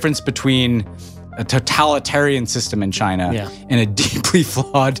is the difference between a totalitarian system in China and a deeply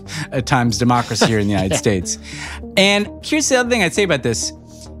flawed, at times, democracy here in the United States. And here's the other thing I'd say about this.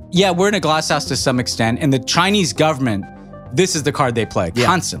 Yeah, we're in a glass house to some extent, and the Chinese government, this is the card they play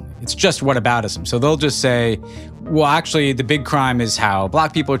constantly. It's just whataboutism. So they'll just say, well, actually, the big crime is how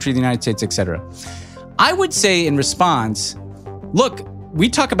Black people are treated in the United States, et cetera. I would say in response, look, we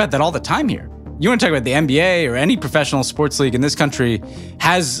talk about that all the time here. You want to talk about the NBA or any professional sports league in this country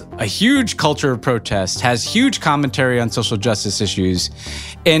has a huge culture of protest, has huge commentary on social justice issues.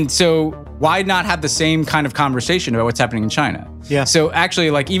 And so why not have the same kind of conversation about what's happening in China? Yeah. So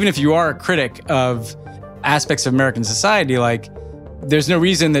actually, like, even if you are a critic of aspects of American society, like, there's no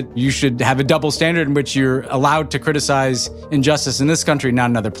reason that you should have a double standard in which you're allowed to criticize injustice in this country,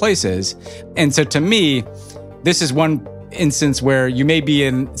 not in other places. And so to me, this is one instance where you may be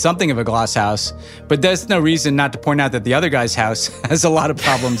in something of a glass house, but there's no reason not to point out that the other guy's house has a lot of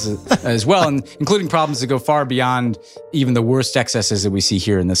problems as well, and including problems that go far beyond even the worst excesses that we see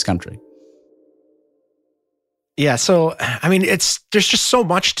here in this country. Yeah, so, I mean, there's just so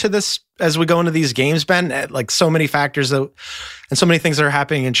much to this as we go into these games, Ben, like so many factors and so many things that are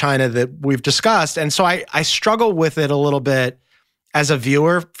happening in China that we've discussed. And so I struggle with it a little bit as a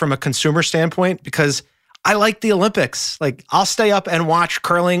viewer from a consumer standpoint, because I like the Olympics. Like, I'll stay up and watch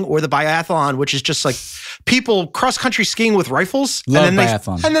curling or the biathlon, which is just like people cross-country skiing with rifles. Love and then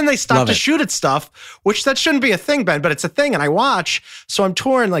biathlon. And then they stop Love to it. shoot at stuff, which that shouldn't be a thing, Ben, but it's a thing, and I watch. So I'm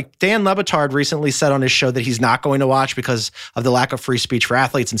torn. Like, Dan Lebitard recently said on his show that he's not going to watch because of the lack of free speech for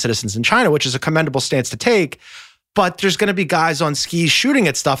athletes and citizens in China, which is a commendable stance to take. But there's going to be guys on skis shooting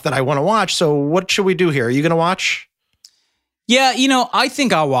at stuff that I want to watch. So what should we do here? Are you going to watch? Yeah, I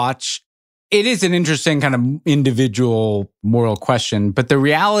think I'll watch. It is an interesting kind of individual moral question, but the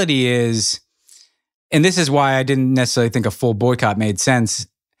reality is, and this is why I didn't necessarily think a full boycott made sense,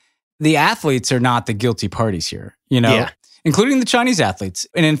 the athletes are not the guilty parties here, including the Chinese athletes.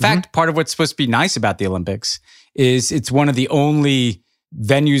 And in fact, part of what's supposed to be nice about the Olympics is it's one of the only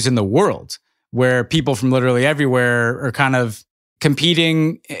venues in the world where people from literally everywhere are kind of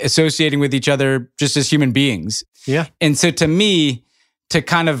competing, associating with each other just as human beings. Yeah. And so to me, to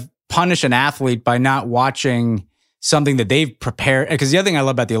kind of punish an athlete by not watching something that they've prepared, because the other thing I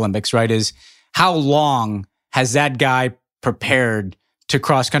love about the Olympics, right, is how long has that guy prepared to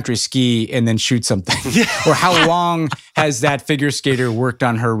cross-country ski and then shoot something? Or how long has that figure skater worked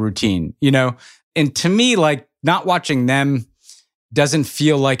on her routine? And to me, like, not watching them doesn't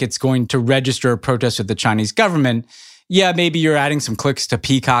feel like it's going to register a protest with the Chinese government. Yeah, maybe you're adding some clicks to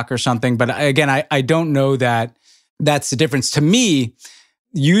Peacock or something. But again, I don't know that that's the difference. To me,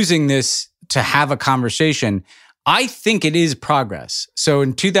 using this to have a conversation, I think it is progress. So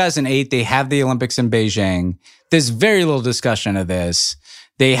in 2008, they have the Olympics in Beijing. There's very little discussion of this.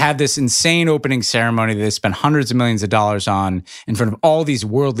 They have this insane opening ceremony that they spent hundreds of millions of dollars on in front of all these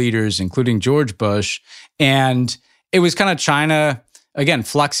world leaders, including George Bush. And it was kind of China, again,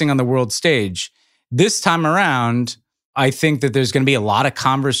 flexing on the world stage. This time around, I think that there's going to be a lot of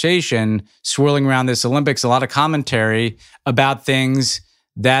conversation swirling around this Olympics, a lot of commentary about things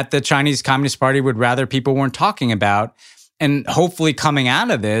that the Chinese Communist Party would rather people weren't talking about. And hopefully coming out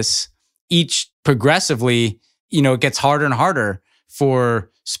of this, each progressively, it gets harder and harder for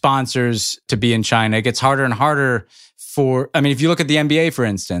sponsors to be in China. It gets harder and harder if you look at the NBA, for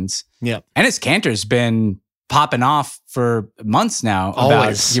instance, Enes Kanter's been popping off for months now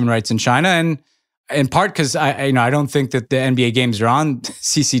about human rights in China. And in part because I don't think that the NBA games are on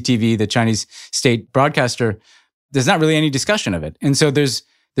CCTV, the Chinese state broadcaster. There's not really any discussion of it. And so there's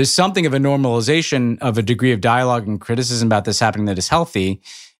something of a normalization of a degree of dialogue and criticism about this happening that is healthy.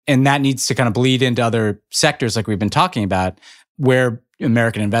 And that needs to kind of bleed into other sectors like we've been talking about, where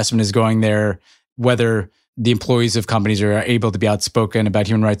American investment is going there, whether the employees of companies are able to be outspoken about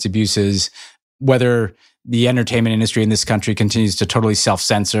human rights abuses, whether the entertainment industry in this country continues to totally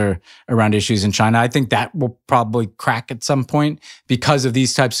self-censor around issues in China. I think that will probably crack at some point because of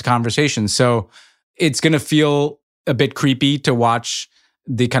these types of conversations. So it's going to feel a bit creepy to watch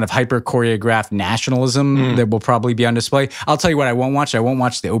the kind of hyper-choreographed nationalism that will probably be on display. I'll tell you what I won't watch. I won't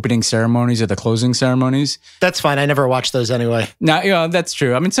watch the opening ceremonies or the closing ceremonies. That's fine. I never watch those anyway. No, that's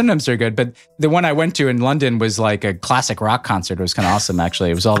true. I mean, sometimes they're good, but the one I went to in London was like a classic rock concert. It was kind of awesome,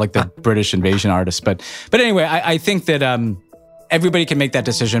 actually. It was all like the British invasion artists. But anyway, I think that everybody can make that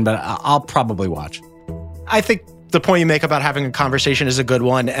decision, but I'll probably watch. I think the point you make about having a conversation is a good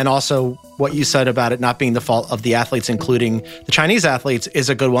one. And also what you said about it not being the fault of the athletes, including the Chinese athletes, is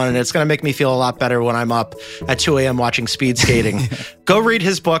a good one. And it's going to make me feel a lot better when I'm up at 2 a.m. watching speed skating. Go read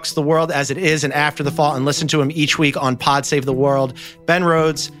his books, The World as It Is and After the Fall, and listen to him each week on Pod Save the World. Ben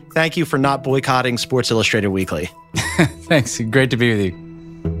Rhodes, thank you for not boycotting Sports Illustrated Weekly. Thanks. Great to be with you.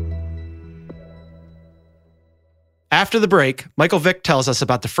 After the break, Michael Vick tells us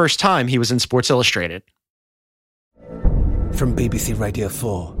about the first time he was in Sports Illustrated. From BBC Radio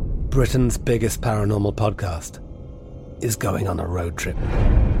 4, Britain's biggest paranormal podcast is going on a road trip.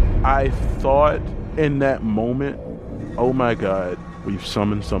 I thought in that moment, oh my God, we've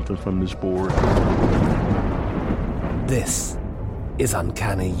summoned something from this board. This is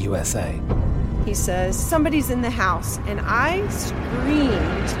Uncanny USA. He says, somebody's in the house, and I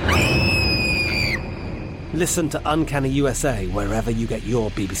screamed. Listen to Uncanny USA wherever you get your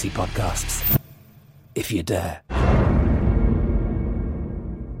BBC podcasts, if you dare.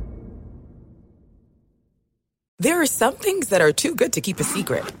 There are some things that are too good to keep a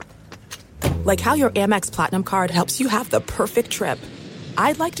secret. Like how your Amex Platinum card helps you have the perfect trip.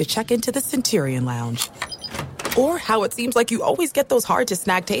 I'd like to check into the Centurion Lounge. Or how it seems like you always get those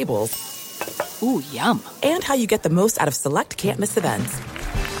hard-to-snag tables. Ooh, yum. And how you get the most out of select can't-miss events.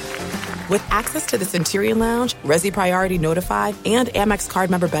 With access to the Centurion Lounge, Resi Priority Notified, and Amex card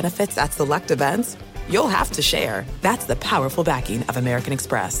member benefits at select events, you'll have to share. That's the powerful backing of American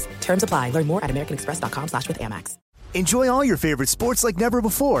Express. Terms apply. Learn more at americanexpress.com/withAmex. Enjoy all your favorite sports like never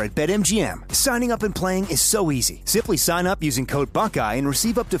before at BetMGM. Signing up and playing is so easy. Simply sign up using code Buckeye and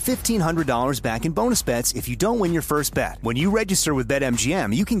receive up to $1,500 back in bonus bets if you don't win your first bet. When you register with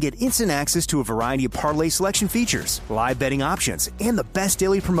BetMGM, you can get instant access to a variety of parlay selection features, live betting options, and the best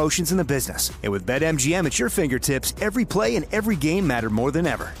daily promotions in the business. And with BetMGM at your fingertips, every play and every game matter more than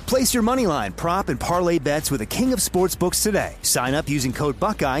ever. Place your moneyline, prop, and parlay bets with the king of sportsbooks today. Sign up using code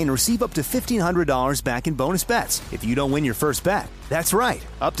Buckeye and receive up to $1,500 back in bonus bets if you don't win your first bet. That's right,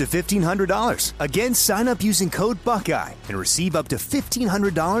 up to $1,500. Again, sign up using code Buckeye and receive up to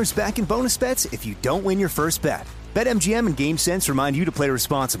 $1,500 back in bonus bets if you don't win your first bet. BetMGM and GameSense remind you to play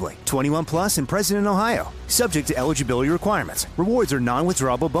responsibly. 21 plus and present in Ohio. Subject to eligibility requirements. Rewards are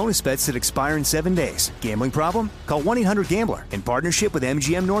non-withdrawable bonus bets that expire in 7 days. Gambling problem? Call 1-800-GAMBLER in partnership with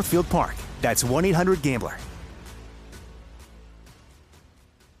MGM Northfield Park. That's 1-800-GAMBLER.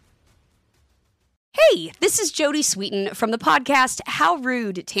 Hey, this is Jodie Sweetin from the podcast How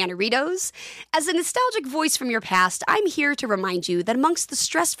Rude, Tanneritos. As a nostalgic voice from your past, I'm here to remind you that amongst the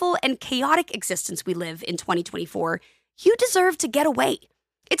stressful and chaotic existence we live in 2024, you deserve to get away.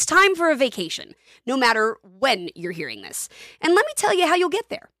 It's time for a vacation, no matter when you're hearing this. And let me tell you how you'll get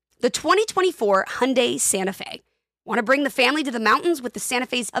there. The 2024 Hyundai Santa Fe. Want to bring the family to the mountains with the Santa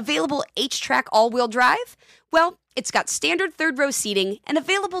Fe's available H-Track all-wheel drive? Well, it's got standard third-row seating and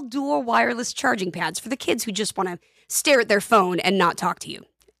available dual wireless charging pads for the kids who just want to stare at their phone and not talk to you.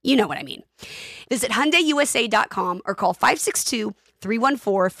 You know what I mean. Visit HyundaiUSA.com or call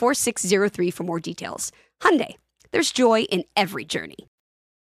 562-314-4603 for more details. Hyundai, there's joy in every journey.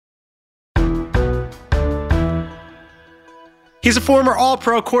 He's a former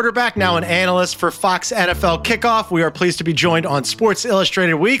All-Pro quarterback, now an analyst for Fox NFL Kickoff. We are pleased to be joined on Sports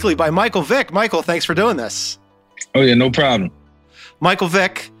Illustrated Weekly by Michael Vick. Michael, thanks for doing this. Oh, yeah, no problem. Michael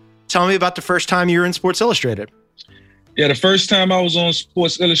Vick, tell me about the first time you were in Sports Illustrated. Yeah, the first time I was on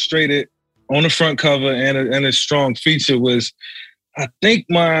Sports Illustrated on the front cover and a strong feature was, I think,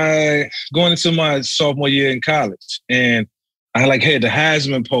 going into my sophomore year in college. And I had the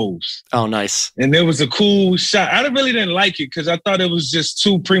Heisman pose. Oh, nice. And there was a cool shot. I really didn't like it because I thought it was just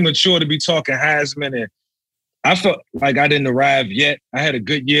too premature to be talking Heisman. And I felt like I didn't arrive yet. I had a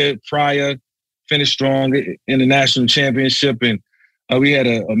good year prior, finished strong in the national championship. And we had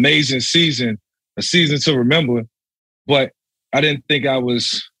an amazing season, a season to remember. But I didn't think I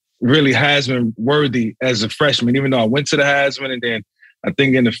was really Heisman worthy as a freshman, even though I went to the Heisman. And then I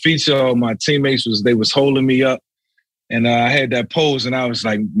think in the feature, my teammates was holding me up. And I had that pose, and I was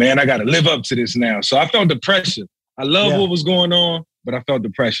like, man, I got to live up to this now. So I felt the pressure. I love what was going on, but I felt the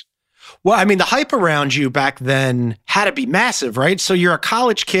pressure. Well, I mean, the hype around you back then had to be massive, right? So you're a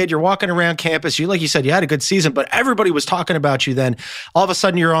college kid, you're walking around campus. Like you said, you had a good season, but everybody was talking about you then. All of a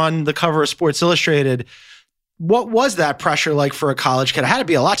sudden, you're on the cover of Sports Illustrated. What was that pressure like for a college kid? It had to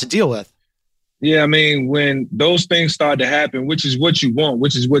be a lot to deal with. Yeah, I mean, when those things start to happen, which is what you want,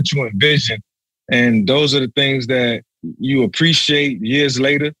 which is what you envision, and those are the things that you appreciate years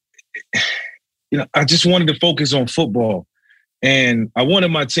later. I just wanted to focus on football. And I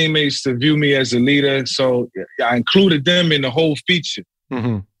wanted my teammates to view me as a leader. So I included them in the whole feature.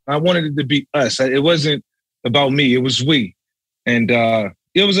 Mm-hmm. I wanted it to be us. It wasn't about me. It was we. And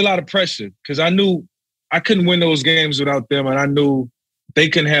it was a lot of pressure because I knew I couldn't win those games without them. And I knew they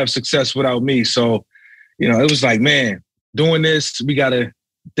couldn't have success without me. So, it was like, man, doing this, we got to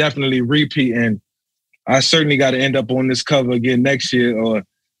definitely repeat. And I certainly got to end up on this cover again next year or,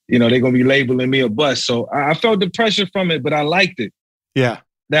 they're going to be labeling me a bust. So I felt the pressure from it, but I liked it. Yeah.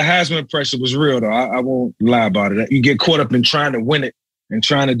 That Heisman pressure was real, though. I won't lie about it. You get caught up in trying to win it and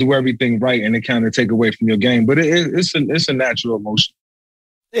trying to do everything right, and it kind of take away from your game. But it's a natural emotion.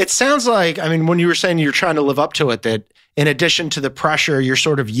 It sounds like, when you were saying you're trying to live up to it, that in addition to the pressure, you're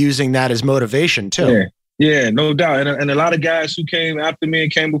sort of using that as motivation, too. Yeah, no doubt. And a lot of guys who came after me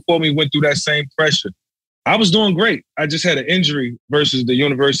and came before me went through that same pressure. I was doing great. I just had an injury versus the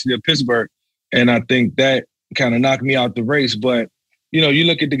University of Pittsburgh. And I think that kind of knocked me out the race. But, you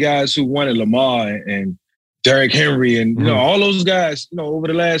look at the guys who won it, Lamar and Derrick Henry and, all those guys, over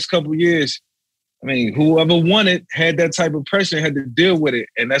the last couple of years, whoever won it had that type of pressure and had to deal with it.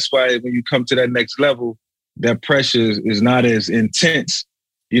 And that's why when you come to that next level, that pressure is not as intense,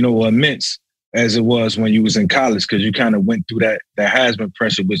 or immense as it was when you was in college because you kind of went through that Heisman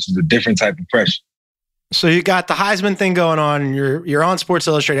pressure, which is a different type of pressure. So you got the Heisman thing going on, and you're on Sports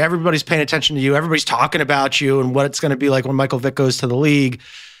Illustrated. Everybody's paying attention to you. Everybody's talking about you and what it's going to be like when Michael Vick goes to the league.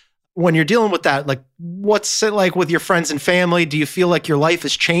 When you're dealing with that, what's it like with your friends and family? Do you feel like your life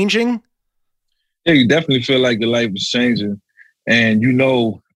is changing? Yeah, you definitely feel like your life is changing. And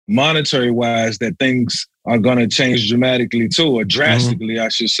monetary-wise, that things are going to change dramatically too, or drastically, I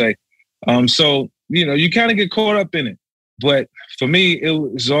should say. So, you kind of get caught up in it. But for me, it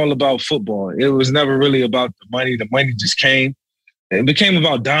was all about football. It was never really about the money. The money just came. It became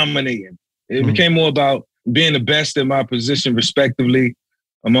about dominating. It became more about being the best in my position, respectively,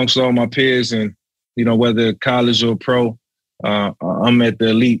 amongst all my peers. And, whether college or pro, I'm at the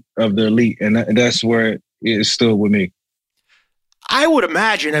elite of the elite. And that's where it stood with me. I would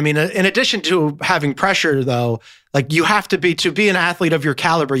imagine, in addition to having pressure, though, like you have to be an athlete of your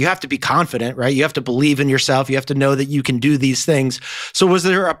caliber, you have to be confident, right? You have to believe in yourself. You have to know that you can do these things. So was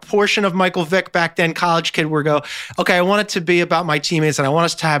there a portion of Michael Vick back then, college kid, where okay, I want it to be about my teammates and I want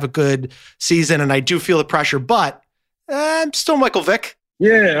us to have a good season and I do feel the pressure, but I'm still Michael Vick.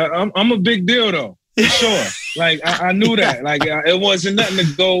 Yeah, I'm a big deal, though, for sure. Like, I knew that. Like, it wasn't nothing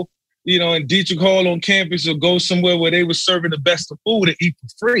to go in Dietrich Hall on campus or go somewhere where they were serving the best of food and eat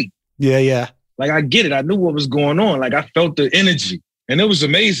for free. Yeah. Like, I get it. I knew what was going on. Like, I felt the energy. And it was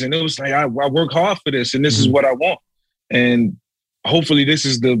amazing. It was like, I work hard for this, and this is what I want. And hopefully this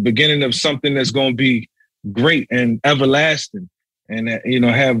is the beginning of something that's going to be great and everlasting and,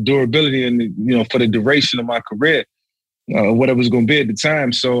 have durability and, for the duration of my career, what it was going to be at the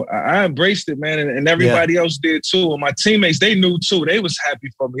time. So I embraced it, man. And everybody else did too. And my teammates, they knew too. They was happy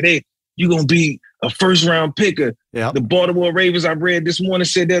for me. You're going to be a first round picker. Yep. The Baltimore Ravens, I read this morning,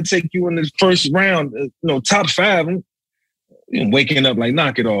 said they'll take you in the first round, top 5. I'm waking up like,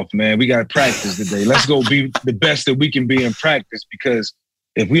 knock it off, man. We got practice today. Let's go be the best that we can be in practice, because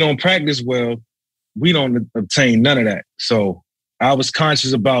if we don't practice well, we don't obtain none of that. So I was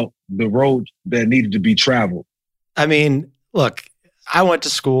conscious about the road that needed to be traveled. Look, I went to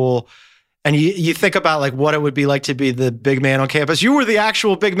school, and you think about like what it would be like to be the big man on campus. You were the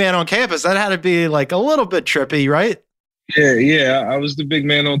actual big man on campus. That had to be like a little bit trippy, right? Yeah. I was the big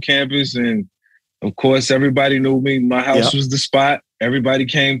man on campus, and of course, everybody knew me. My house was the spot. Everybody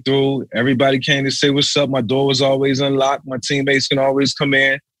came through. Everybody came to say what's up. My door was always unlocked. My teammates can always come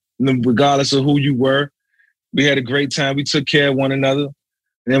in, regardless of who you were. We had a great time. We took care of one another,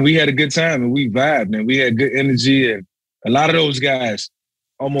 and we had a good time, and we vibed, and we had good energy. And a lot of those guys,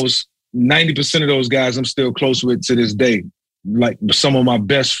 almost 90% of those guys, I'm still close with to this day. Like some of my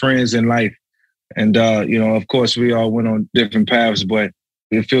best friends in life. And, of course, we all went on different paths, but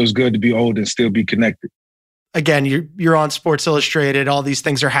it feels good to be old and still be connected. Again, you're on Sports Illustrated. All these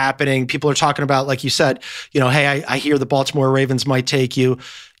things are happening. People are talking about, like you said, hey, I hear the Baltimore Ravens might take you.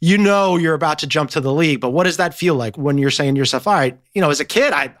 You're about to jump to the league, but what does that feel like when you're saying to yourself, all right, as a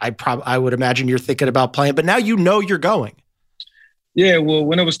kid, I would imagine you're thinking about playing, but now you're going. Yeah, well,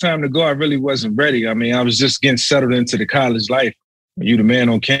 when it was time to go, I really wasn't ready. I was just getting settled into the college life. You the man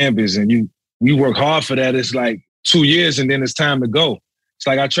on campus, and you work hard for that. It's like 2 years, and then it's time to go. It's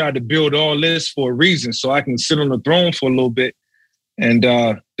like I tried to build all this for a reason, so I can sit on the throne for a little bit. And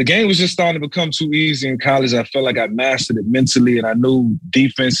the game was just starting to become too easy in college. I felt like I mastered it mentally, and I knew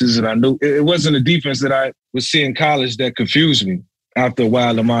defenses, and I knew it wasn't a defense that I was seeing in college that confused me. After a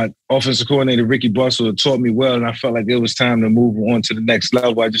while, and my offensive coordinator, Ricky Bustle, had taught me well, and I felt like it was time to move on to the next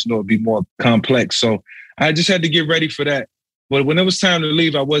level. I just know it'd be more complex. So I just had to get ready for that. But when it was time to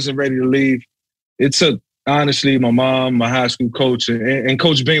leave, I wasn't ready to leave. It took, honestly, my mom, my high school coach, and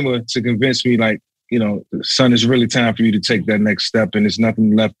Coach Beamer to convince me, like, son, it's really time for you to take that next step, and there's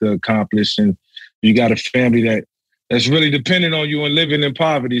nothing left to accomplish. And you got a family that's really dependent on you and living in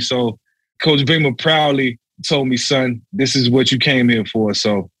poverty. So Coach Beamer proudly told me, son, this is what you came here for.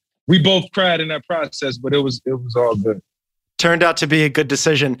 So we both cried in that process, but it was all good. Turned out to be a good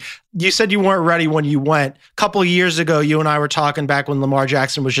decision. You said you weren't ready when you went. A couple of years ago, you and I were talking back when Lamar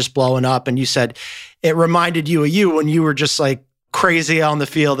Jackson was just blowing up, and you said it reminded you of you when you were just like crazy on the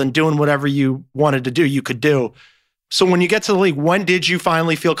field and doing whatever you wanted to do, you could do. So when you get to the league, when did you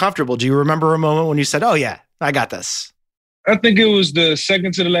finally feel comfortable? Do you remember a moment when you said, oh yeah, I got this? I think it was the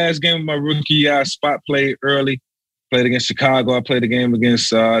second to the last game of my rookie year. I spot played early, played against Chicago. I played a game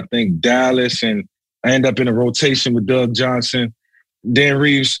against, I think, Dallas, and I ended up in a rotation with Doug Johnson. Dan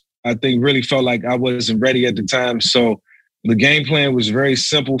Reeves, I think, really felt like I wasn't ready at the time. So the game plan was very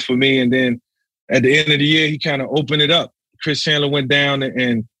simple for me. And then at the end of the year, he kind of opened it up. Chris Chandler went down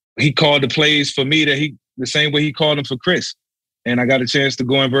and he called the plays for me the same way he called them for Chris. And I got a chance to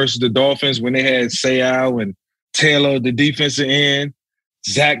go in versus the Dolphins when they had Sayal and Taylor, the defensive end,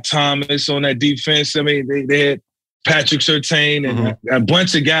 Zach Thomas on that defense. They had Patrick Surtain and a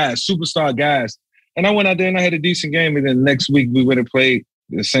bunch of guys, superstar guys. And I went out there and I had a decent game. And then next week we went and played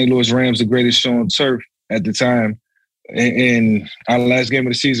the St. Louis Rams, the greatest show on turf at the time, in our last game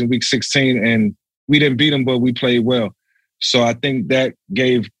of the season, week 16. And we didn't beat them, but we played well. So I think that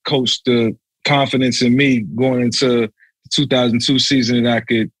gave Coach the confidence in me going into the 2002 season that I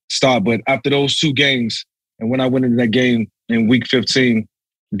could start. But after those 2 games, and when I went into that game in week 15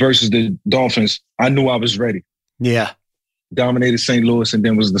 versus the Dolphins, I knew I was ready. Yeah. Dominated St. Louis and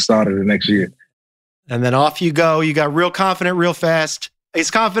then was the starter the next year. And then off you go. You got real confident real fast. He's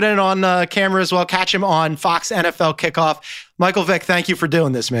confident on camera as well. Catch him on Fox NFL Kickoff. Michael Vick, thank you for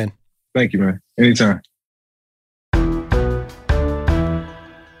doing this, man. Thank you, man. Anytime.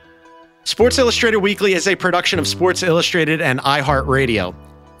 Sports Illustrated Weekly is a production of Sports Illustrated and iHeartRadio.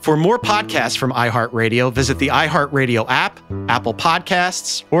 For more podcasts from iHeartRadio, visit the iHeartRadio app, Apple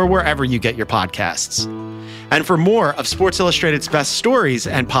Podcasts, or wherever you get your podcasts. And for more of Sports Illustrated's best stories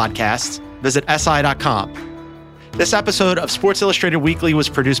and podcasts, visit SI.com. This episode of Sports Illustrated Weekly was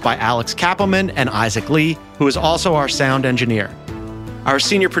produced by Alex Kappelman and Isaac Lee, who is also our sound engineer. Our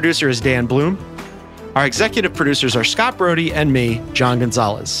senior producer is Dan Bloom. Our executive producers are Scott Brody and me, John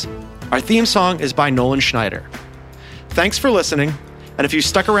Gonzalez. Our theme song is by Nolan Schneider. Thanks for listening, and if you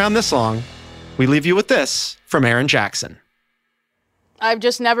stuck around this long, we leave you with this from Erin Jackson. I've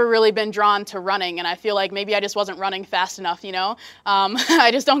just never really been drawn to running, and I feel like maybe I just wasn't running fast enough, you know?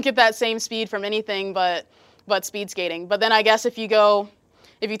 I just don't get that same speed from anything but speed skating. But then I guess if you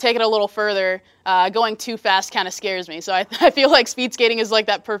take it a little further, going too fast kind of scares me. So I feel like speed skating is like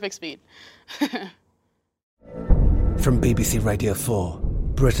that perfect speed. From BBC Radio 4,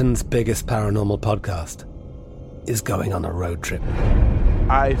 Britain's biggest paranormal podcast is going on a road trip.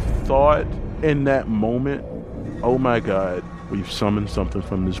 I thought in that moment, oh my God, we've summoned something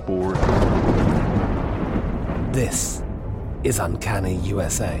from this board. This is Uncanny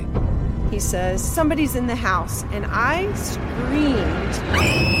USA. He says, somebody's in the house, and I screamed.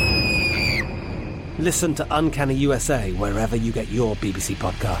 Listen to Uncanny USA wherever you get your BBC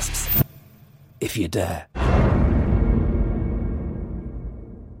podcasts, if you dare.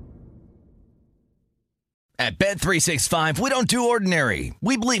 At Bet365, we don't do ordinary.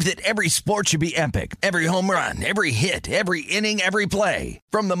 We believe that every sport should be epic. Every home run, every hit, every inning, every play.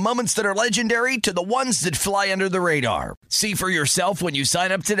 From the moments that are legendary to the ones that fly under the radar. See for yourself when you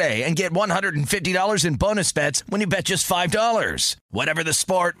sign up today and get $150 in bonus bets when you bet just $5. Whatever the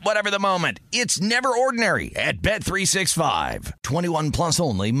sport, whatever the moment, it's never ordinary at Bet365. 21 plus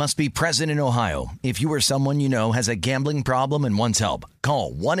only. Must be present in Ohio. If you or someone you know has a gambling problem and wants help,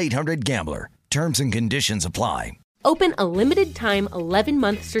 call 1-800-GAMBLER. Terms and conditions apply. Open a limited-time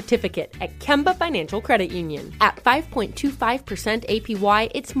 11-month certificate at Kemba Financial Credit Union. At 5.25%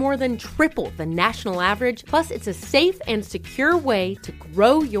 APY, it's more than triple the national average, plus it's a safe and secure way to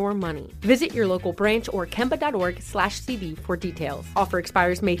grow your money. Visit your local branch or kemba.org/CD for details. Offer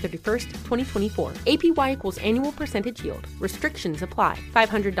expires May 31st, 2024. APY equals annual percentage yield. Restrictions apply.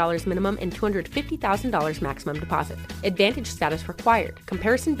 $500 minimum and $250,000 maximum deposit. Advantage status required.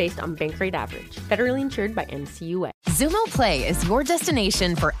 Comparison based on bank rate average. Federally insured by NCUA. Xumo Play is your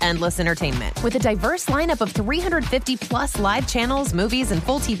destination for endless entertainment. With a diverse lineup of 350 plus live channels, movies, and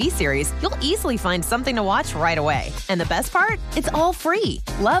full TV series, you'll easily find something to watch right away. And the best part? It's all free.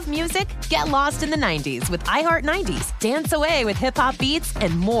 Love music? Get lost in the 90s with iHeart 90s, dance away with hip-hop beats,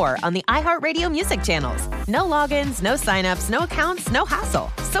 and more on the iHeartRadio music channels. No logins, no signups, no accounts, no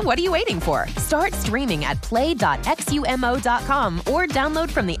hassle. So what are you waiting for? Start streaming at play.xumo.com or download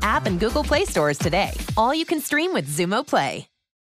from the app and Google Play stores today. All you can stream with Xumo Play.